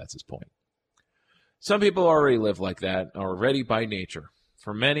hemp. That's his point. Some people already live like that, are ready by nature.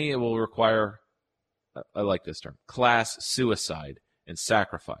 For many, it will require, I like this term, class suicide and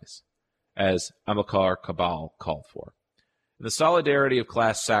sacrifice, as Amilcar Cabral called for. In the solidarity of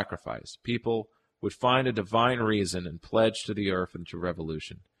class sacrifice, people would find a divine reason and pledge to the earth and to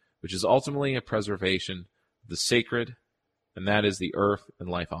revolution. which is ultimately a preservation of the sacred, and that is the earth and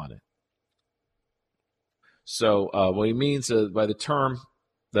life on it. So what he means by the term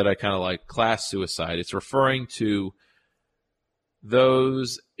that I kind of like, class suicide, it's referring to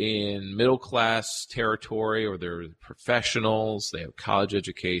those in middle class territory, or they're professionals, they have college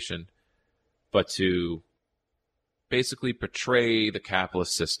education, but to basically portray the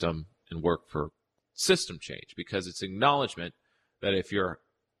capitalist system and work for system change, because it's acknowledgement that if you're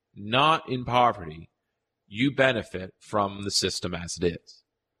not in poverty, you benefit from the system as it is.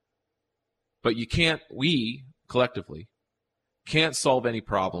 But you can't, we collectively can't solve any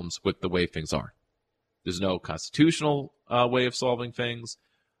problems with the way things are. There's no constitutional way of solving things.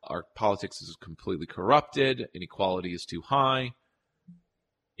 Our politics is completely corrupted. Inequality is too high.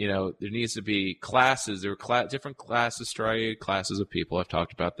 You know, there needs to be classes. There are different classes, striated classes of people. I've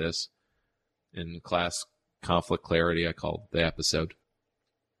talked about this in Class Conflict Clarity, I called the episode.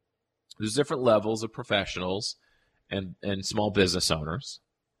 There's different levels of professionals and small business owners.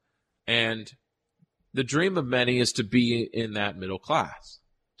 And the dream of many is to be in that middle class,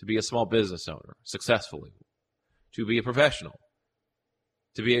 to be a small business owner successfully, to be a professional,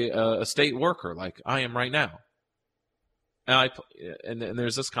 to be a state worker like I am right now. And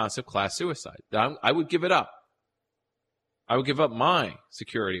there's this concept, class suicide. I would give it up. I would give up my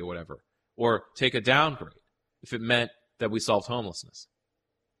security or whatever, or take a downgrade if it meant that we solved homelessness.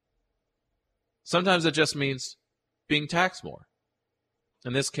 Sometimes it just means being taxed more.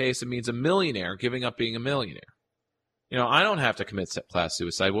 In this case, it means a millionaire giving up being a millionaire. You know, I don't have to commit class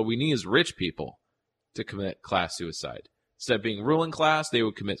suicide. What we need is rich people to commit class suicide. Instead of being ruling class, they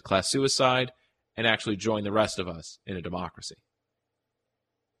would commit class suicide and actually join the rest of us in a democracy.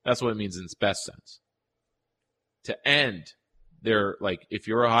 That's what it means in its best sense. To end their, like, if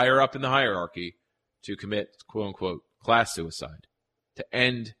you're higher up in the hierarchy, to commit, quote unquote, class suicide. To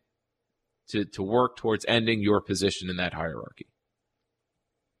end, to work towards ending your position in that hierarchy.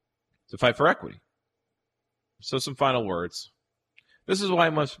 To fight for equity. So some final words. This is why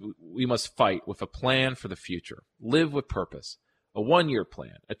we must fight with a plan for the future. Live with purpose. A 1-year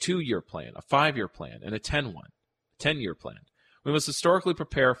plan, a 2-year plan, a 5-year plan, and a 10-year plan. We must historically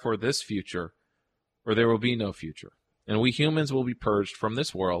prepare for this future, or there will be no future. And we humans will be purged from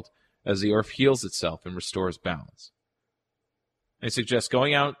this world as the earth heals itself and restores balance. I suggest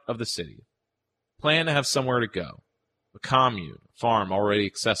going out of the city. Plan to have somewhere to go. A commune, a farm already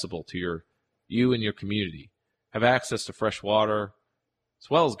accessible to you and your community. Have access to fresh water, as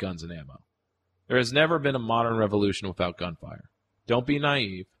well as guns and ammo. There has never been a modern revolution without gunfire. Don't be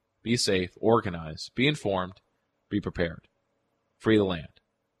naive. Be safe. Organize. Be informed. Be prepared. Free the land.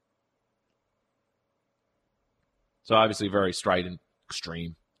 So obviously very strident,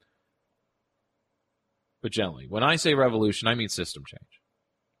 extreme. But generally, when I say revolution, I mean system change.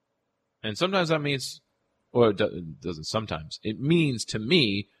 And sometimes that means, or it doesn't sometimes, it means to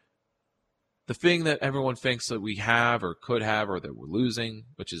me the thing that everyone thinks that we have or could have or that we're losing,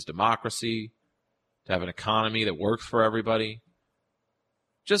 which is democracy, to have an economy that works for everybody,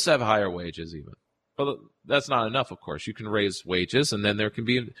 just have higher wages even. But that's not enough, of course. You can raise wages, and then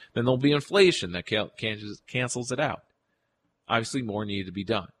there'll be inflation that cancels it out. Obviously, more needed to be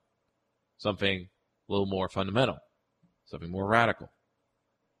done. Something a little more fundamental, something more radical.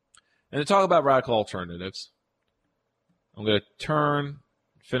 And to talk about radical alternatives, I'm going to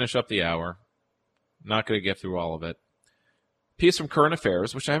finish up the hour. I'm not going to get through all of it. Piece from Current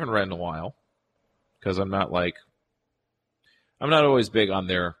Affairs, which I haven't read in a while, because I'm not always big on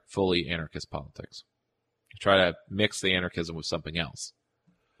their fully anarchist politics. I try to mix the anarchism with something else.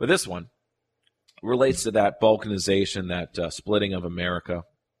 But this one relates to that balkanization, that splitting of America,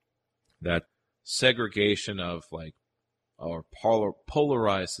 that segregation of our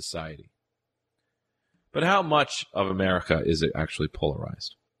polarized society. But how much of America is it actually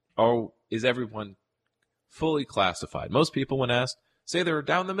polarized? Or is everyone fully classified? Most people, when asked, say they're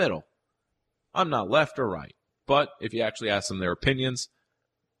down the middle. I'm not left or right. But if you actually ask them their opinions,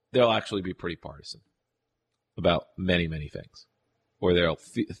 they'll actually be pretty partisan about many, many things. Or they'll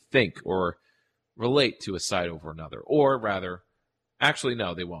think or relate to a side over another. Or rather, actually,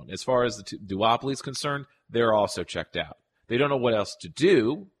 no, they won't. As far as the duopoly is concerned, they're also checked out. They don't know what else to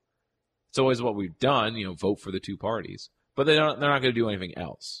do. It's always what we've done, vote for the two parties. But they're not going to do anything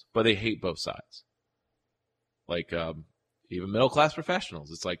else. But they hate both sides. Like even middle-class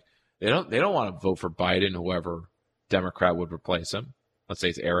professionals. It's like they don't want to vote for Biden, whoever Democrat would replace him. Let's say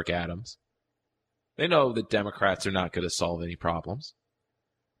it's Eric Adams. They know that Democrats are not going to solve any problems.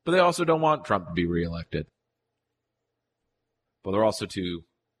 But they also don't want Trump to be reelected. But they're also too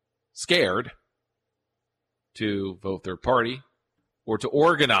scared to vote their party or to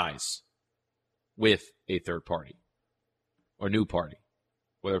organize with a third party or new party,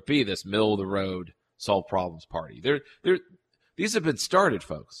 whether it be this middle-of-the-road, solve problems party. These have been started,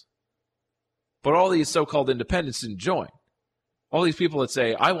 folks. But all these so-called independents didn't join. All these people that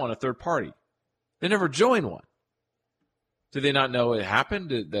say, I want a third party, they never join one. Did they not know it happened?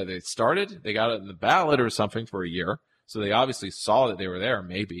 That it started? They got it in the ballot or something for a year. So they obviously saw that they were there.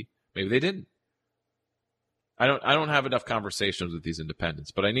 Maybe they didn't. I don't have enough conversations with these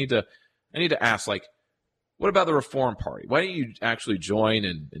independents, but I need to ask, like, what about the Reform Party? Why don't you actually join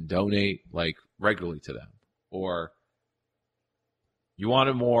and donate, like, regularly to them? Or you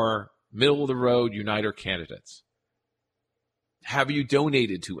wanted more middle-of-the-road uniter candidates. Have you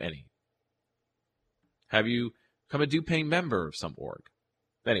donated to any? Have you become a due-paying member of some org?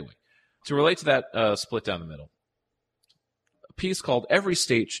 Anyway, to relate to that split down the middle, a piece called Every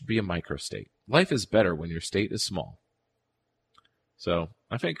State Should Be a Microstate. Life is better when your state is small. So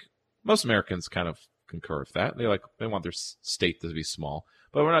I think most Americans kind of concur with that. They want their state to be small.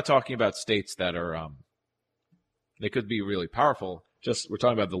 But we're not talking about states that are, they could be really powerful. We're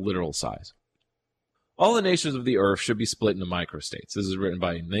talking about the literal size. All the nations of the earth should be split into microstates. This is written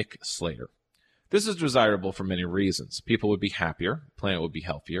by Nick Slater. This is desirable for many reasons. People would be happier. The planet would be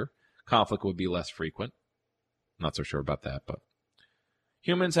healthier. Conflict would be less frequent. I'm not so sure about that, but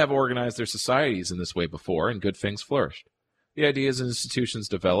humans have organized their societies in this way before, and good things flourished. The ideas and institutions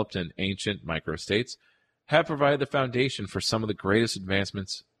developed in ancient microstates have provided the foundation for some of the greatest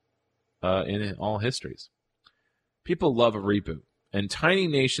advancements in all histories. People love a reboot, and tiny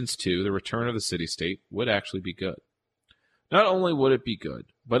nations too, the return of the city-state, would actually be good. Not only would it be good,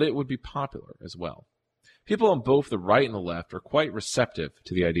 but it would be popular as well. People on both the right and the left are quite receptive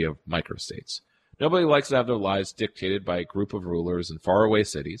to the idea of microstates. Nobody likes to have their lives dictated by a group of rulers in faraway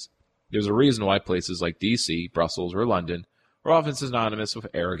cities. There's a reason why places like D.C., Brussels, or London are often synonymous with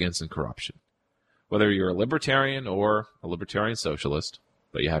arrogance and corruption. Whether you're a libertarian or a libertarian socialist,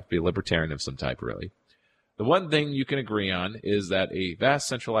 but you have to be a libertarian of some type, really, the one thing you can agree on is that a vast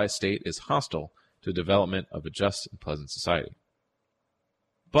centralized state is hostile to the development of a just and pleasant society.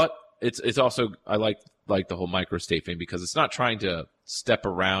 But it's also, I like the whole microstate thing because it's not trying to step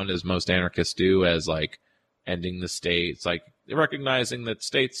around as most anarchists do as like ending the state. It's like recognizing that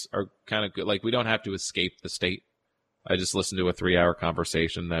states are kind of good. Like we don't have to escape the state. I just listened to a 3-hour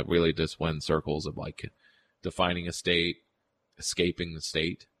conversation that really just went in circles of like defining a state, escaping the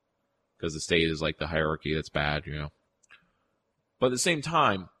state, because the state is like the hierarchy that's bad, you know. But at the same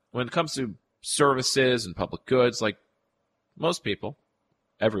time, when it comes to services and public goods, like most people,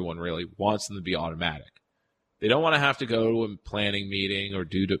 everyone really wants them to be automatic. They don't want to have to go to a planning meeting or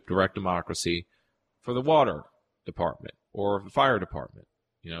do direct democracy for the water department or the fire department.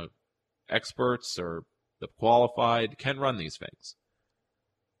 You know, experts or the qualified can run these things.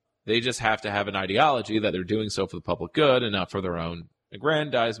 They just have to have an ideology that they're doing so for the public good and not for their own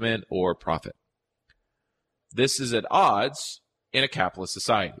aggrandizement or profit. This is at odds in a capitalist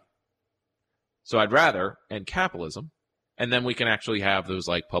society. So I'd rather end capitalism, and then we can actually have those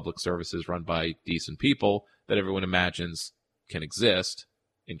like public services run by decent people that everyone imagines can exist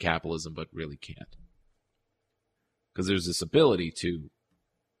in capitalism but really can't. Because there's this ability to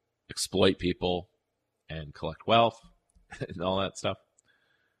exploit people and collect wealth and all that stuff.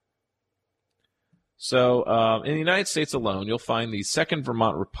 So in the United States alone, you'll find the Second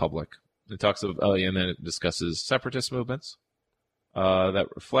Vermont Republic. It talks of, and then it discusses separatist movements that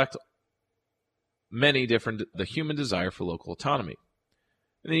reflect the human desire for local autonomy.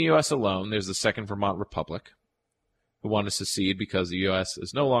 In the U.S. alone, there's the Second Vermont Republic, who want to secede because the U.S.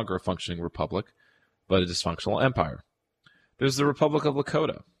 is no longer a functioning republic, but a dysfunctional empire. There's the Republic of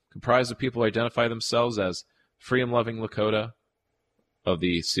Lakota, comprised of people who identify themselves as freedom-loving Lakota of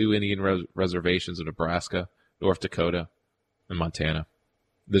the Sioux Indian reservations of Nebraska, North Dakota, and Montana,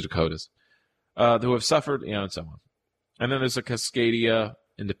 the Dakotas, who have suffered, and so on. And then there's the Cascadia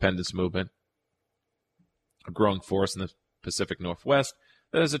independence movement, a growing force in the Pacific Northwest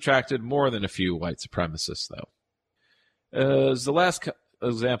that has attracted more than a few white supremacists, though. As the last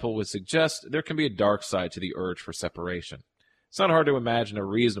example would suggest, there can be a dark side to the urge for separation. It's not hard to imagine a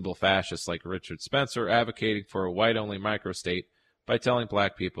reasonable fascist like Richard Spencer advocating for a white-only microstate by telling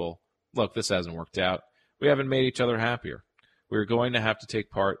black people, look, this hasn't worked out. We haven't made each other happier. We're going to have to take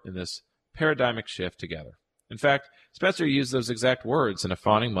part in this paradigmic shift together. In fact, Spencer used those exact words in a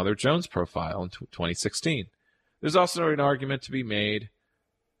fawning Mother Jones profile in 2016. There's also an argument to be made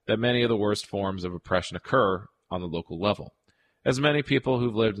that many of the worst forms of oppression occur on the local level. As many people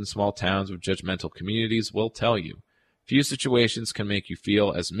who've lived in small towns with judgmental communities will tell you, few situations can make you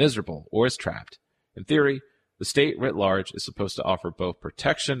feel as miserable or as trapped. In theory, The state writ large is supposed to offer both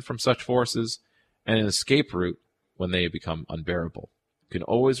protection from such forces and an escape route when they become unbearable. You can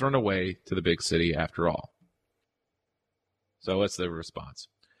always run away to the big city after all. So what's the response?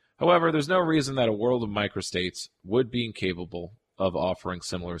 However, there's no reason that a world of microstates would be incapable of offering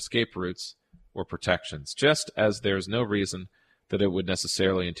similar escape routes or protections, just as there's no reason that it would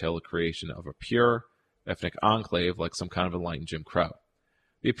necessarily entail the creation of a pure ethnic enclave like some kind of enlightened Jim Crow.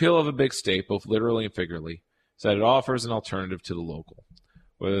 The appeal of a big state, both literally and figuratively, is that it offers an alternative to the local,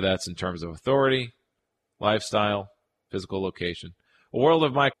 whether that's in terms of authority, lifestyle, physical location. A world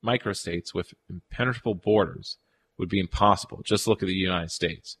of microstates with impenetrable borders would be impossible. Just look at the United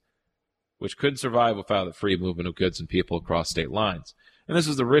States, which couldn't survive without the free movement of goods and people across state lines. And this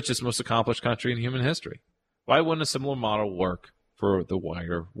is the richest, most accomplished country in human history. Why wouldn't a similar model work for the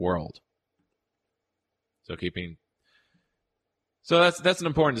wider world? So that's an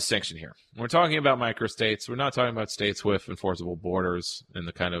important distinction here. When we're talking about microstates, we're not talking about states with enforceable borders and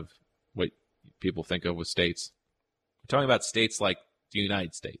the kind of what people think of with states. We're talking about states like the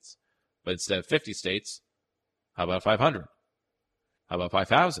United States. But instead of 50 states, how about 500? How about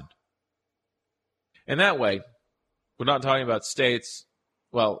 5,000? And that way, we're not talking about states,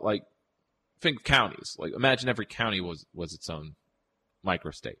 well, like, think counties. Like, imagine every county was its own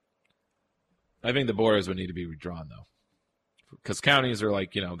microstate. I think the borders would need to be redrawn, though. Because counties are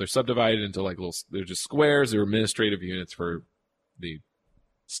like, they're subdivided into like little, they're just squares, they're administrative units for the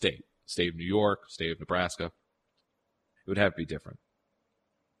state. State of New York, state of Nebraska. It would have to be different.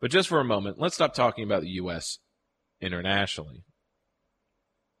 But just for a moment, let's stop talking about the U.S. internationally.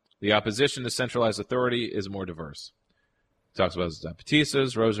 The opposition to centralized authority is more diverse. It talks about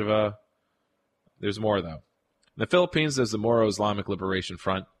Zapatistas, Rojava. There's more, though. In the Philippines, there's the Moro Islamic Liberation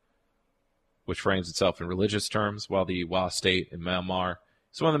Front, which frames itself in religious terms, while the Wa State in Myanmar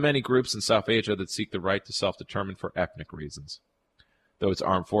is one of the many groups in South Asia that seek the right to self-determine for ethnic reasons, though its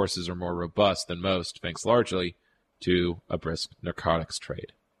armed forces are more robust than most, thanks largely to a brisk narcotics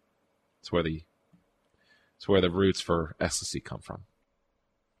trade. It's where the roots for ecstasy come from.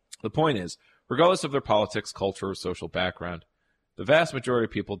 The point is, regardless of their politics, culture, or social background, the vast majority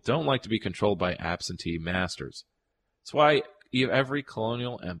of people don't like to be controlled by absentee masters. That's why every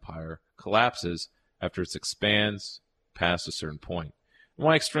colonial empire collapses after it expands past a certain point, and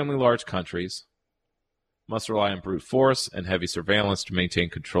why extremely large countries must rely on brute force and heavy surveillance to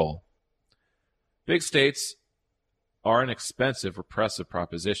maintain control. Big states are an expensive, repressive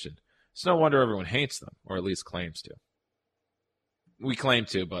proposition. It's no wonder everyone hates them, or at least claims to. We claim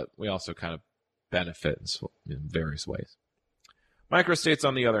to, but we also kind of benefit in various ways. Microstates,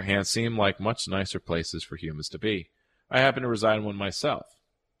 on the other hand, seem like much nicer places for humans to be. I happen to reside in one myself,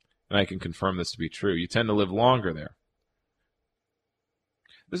 and I can confirm this to be true. You tend to live longer there.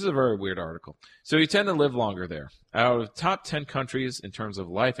 This is a very weird article. So you tend to live longer there. Out of the top 10 countries in terms of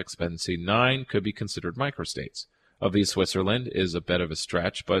life expectancy, 9 could be considered microstates. Of these, Switzerland is a bit of a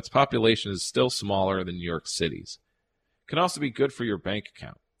stretch, but its population is still smaller than New York City's. It can also be good for your bank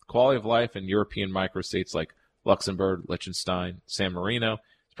account. The quality of life in European microstates like Luxembourg, Liechtenstein, San Marino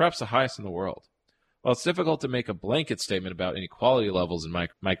is perhaps the highest in the world. While it's difficult to make a blanket statement about inequality levels in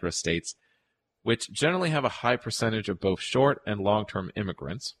microstates, which generally have a high percentage of both short and long-term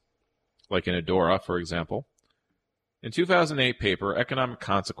immigrants, like in Andorra, for example. In 2008 paper, Economic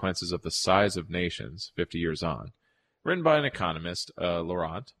Consequences of the Size of Nations, 50 Years On, written by an economist,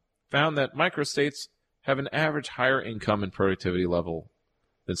 Laurent, found that microstates have an average higher income and productivity level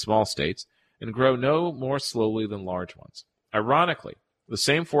than small states and grow no more slowly than large ones. Ironically, the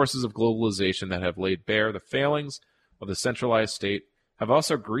same forces of globalization that have laid bare the failings of the centralized state have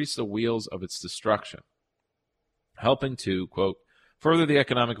also greased the wheels of its destruction, helping to, quote, further the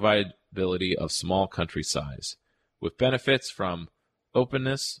economic viability of small country size, with benefits from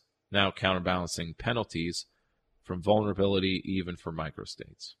openness now counterbalancing penalties from vulnerability even for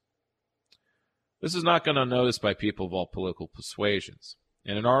microstates. This is not gone unnoticed by people of all political persuasions.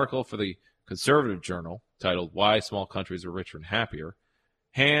 In an article for the Conservative Journal titled Why Small Countries Are Richer and Happier,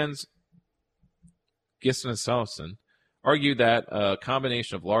 Hans Gustafsson argued that a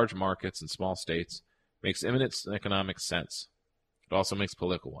combination of large markets and small states makes eminent economic sense. It also makes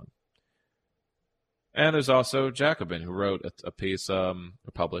political one. And there's also Jacobin, who wrote a piece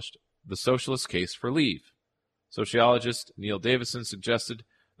published, The Socialist Case for Leave. Sociologist Neil Davison suggested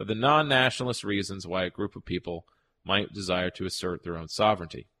that the non-nationalist reasons why a group of people might desire to assert their own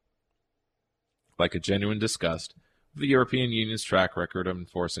sovereignty, like a genuine disgust of the European Union's track record of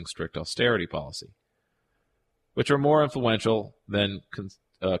enforcing strict austerity policy, which are more influential than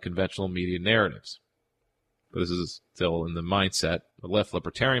conventional media narratives. But this is still in the mindset, the left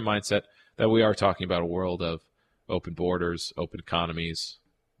libertarian mindset, that we are talking about a world of open borders, open economies,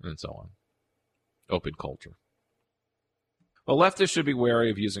 and so on. Open culture. Well, leftists should be wary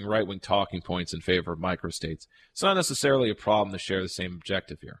of using right-wing talking points in favor of microstates. It's not necessarily a problem to share the same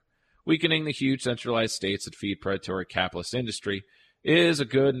objective here. Weakening the huge centralized states that feed predatory capitalist industry is a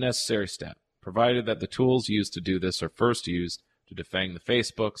good and necessary step, provided that the tools used to do this are first used to defang the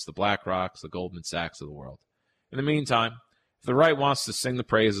Facebooks, the BlackRocks, the Goldman Sachs of the world. In the meantime, if the right wants to sing the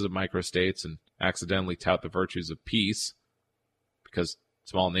praises of microstates and accidentally tout the virtues of peace, because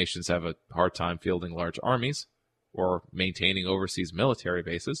small nations have a hard time fielding large armies or maintaining overseas military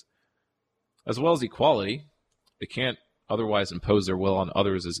bases, as well as equality, they can't otherwise impose their will on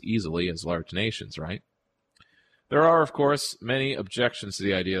others as easily as large nations, right? There are, of course, many objections to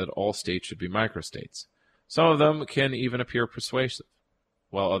the idea that all states should be microstates. Some of them can even appear persuasive,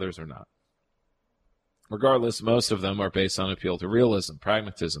 while others are not. Regardless, most of them are based on appeal to realism,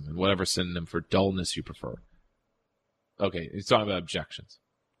 pragmatism, and whatever synonym for dullness you prefer. Okay, he's talking about objections.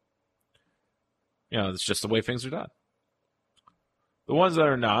 It's just the way things are done. The ones that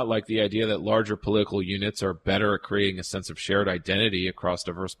are not, like the idea that larger political units are better at creating a sense of shared identity across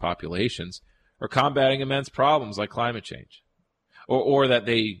diverse populations, or combating immense problems like climate change, or that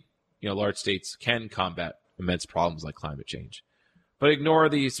large states can combat immense problems like climate change, but ignore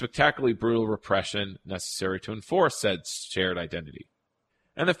the spectacularly brutal repression necessary to enforce said shared identity,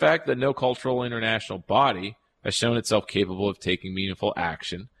 and the fact that no cultural international body has shown itself capable of taking meaningful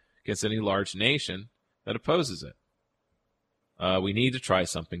action against any large nation that opposes it. We need to try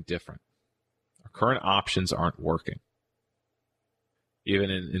something different. Our current options aren't working, even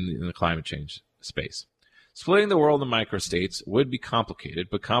in the climate change space. Splitting the world into microstates would be complicated,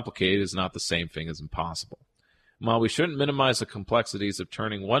 but complicated is not the same thing as impossible. And while we shouldn't minimize the complexities of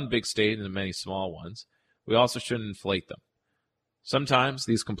turning one big state into many small ones, we also shouldn't inflate them. Sometimes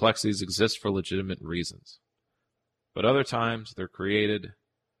these complexities exist for legitimate reasons, but other times they're created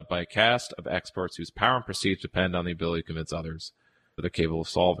by a cast of experts whose power and prestige depend on the ability to convince others that they're capable of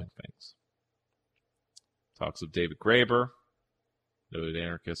solving things. Talks of David Graeber, noted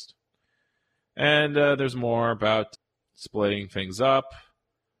anarchist. And there's more about splitting things up,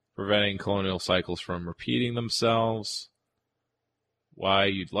 preventing colonial cycles from repeating themselves, why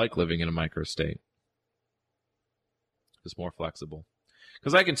you'd like living in a microstate. It's more flexible.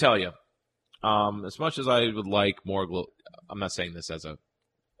 Because I can tell you, as much as I would like more, I'm not saying this as a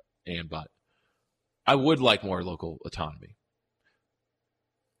but I would like more local autonomy.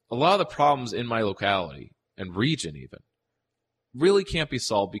 A lot of the problems in my locality and region even really can't be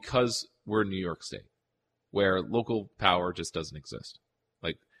solved because we're in New York State, where local power just doesn't exist.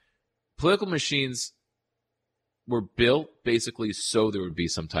 Like, political machines were built basically so there would be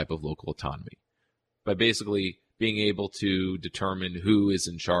some type of local autonomy, by basically being able to determine who is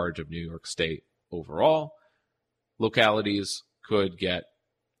in charge of New York State overall. Localities could get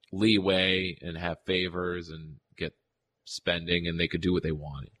leeway and have favors and get spending, and they could do what they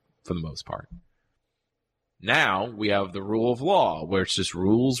wanted for the most part. Now we have the rule of law, where it's just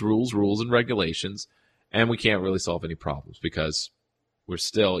rules, and regulations, and we can't really solve any problems because we're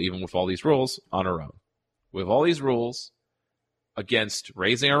still, even with all these rules, on our own. We have all these rules against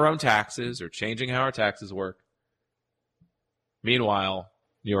raising our own taxes or changing how our taxes work. Meanwhile,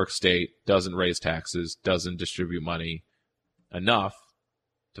 New York State doesn't raise taxes, doesn't distribute money enough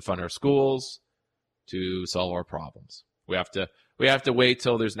to fund our schools, to solve our problems. We have to wait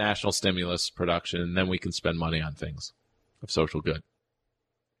till there's national stimulus production, and then we can spend money on things of social good.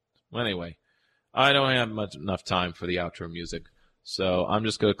 Well, anyway, I don't have enough time for the outro music, so I'm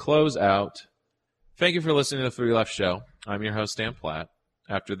just going to close out. Thank you for listening to the Three Left Show. I'm your host, Dan Platt.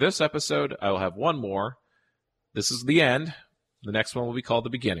 After this episode, I will have one more. This is the end. The next one will be called The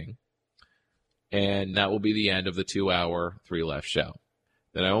Beginning, and that will be the end of the 2-hour Three Left Show.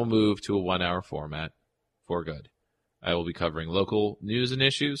 Then I will move to a 1-hour format for good. I will be covering local news and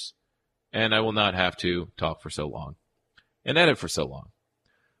issues, and I will not have to talk for so long and edit for so long.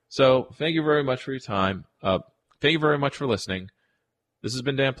 So thank you very much for your time. Thank you very much for listening. This has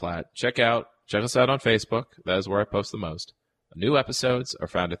been Dan Platt. Check us out on Facebook. That is where I post the most. New episodes are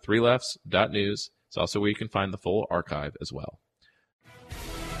found at 3lefts.news. It's also where you can find the full archive as well.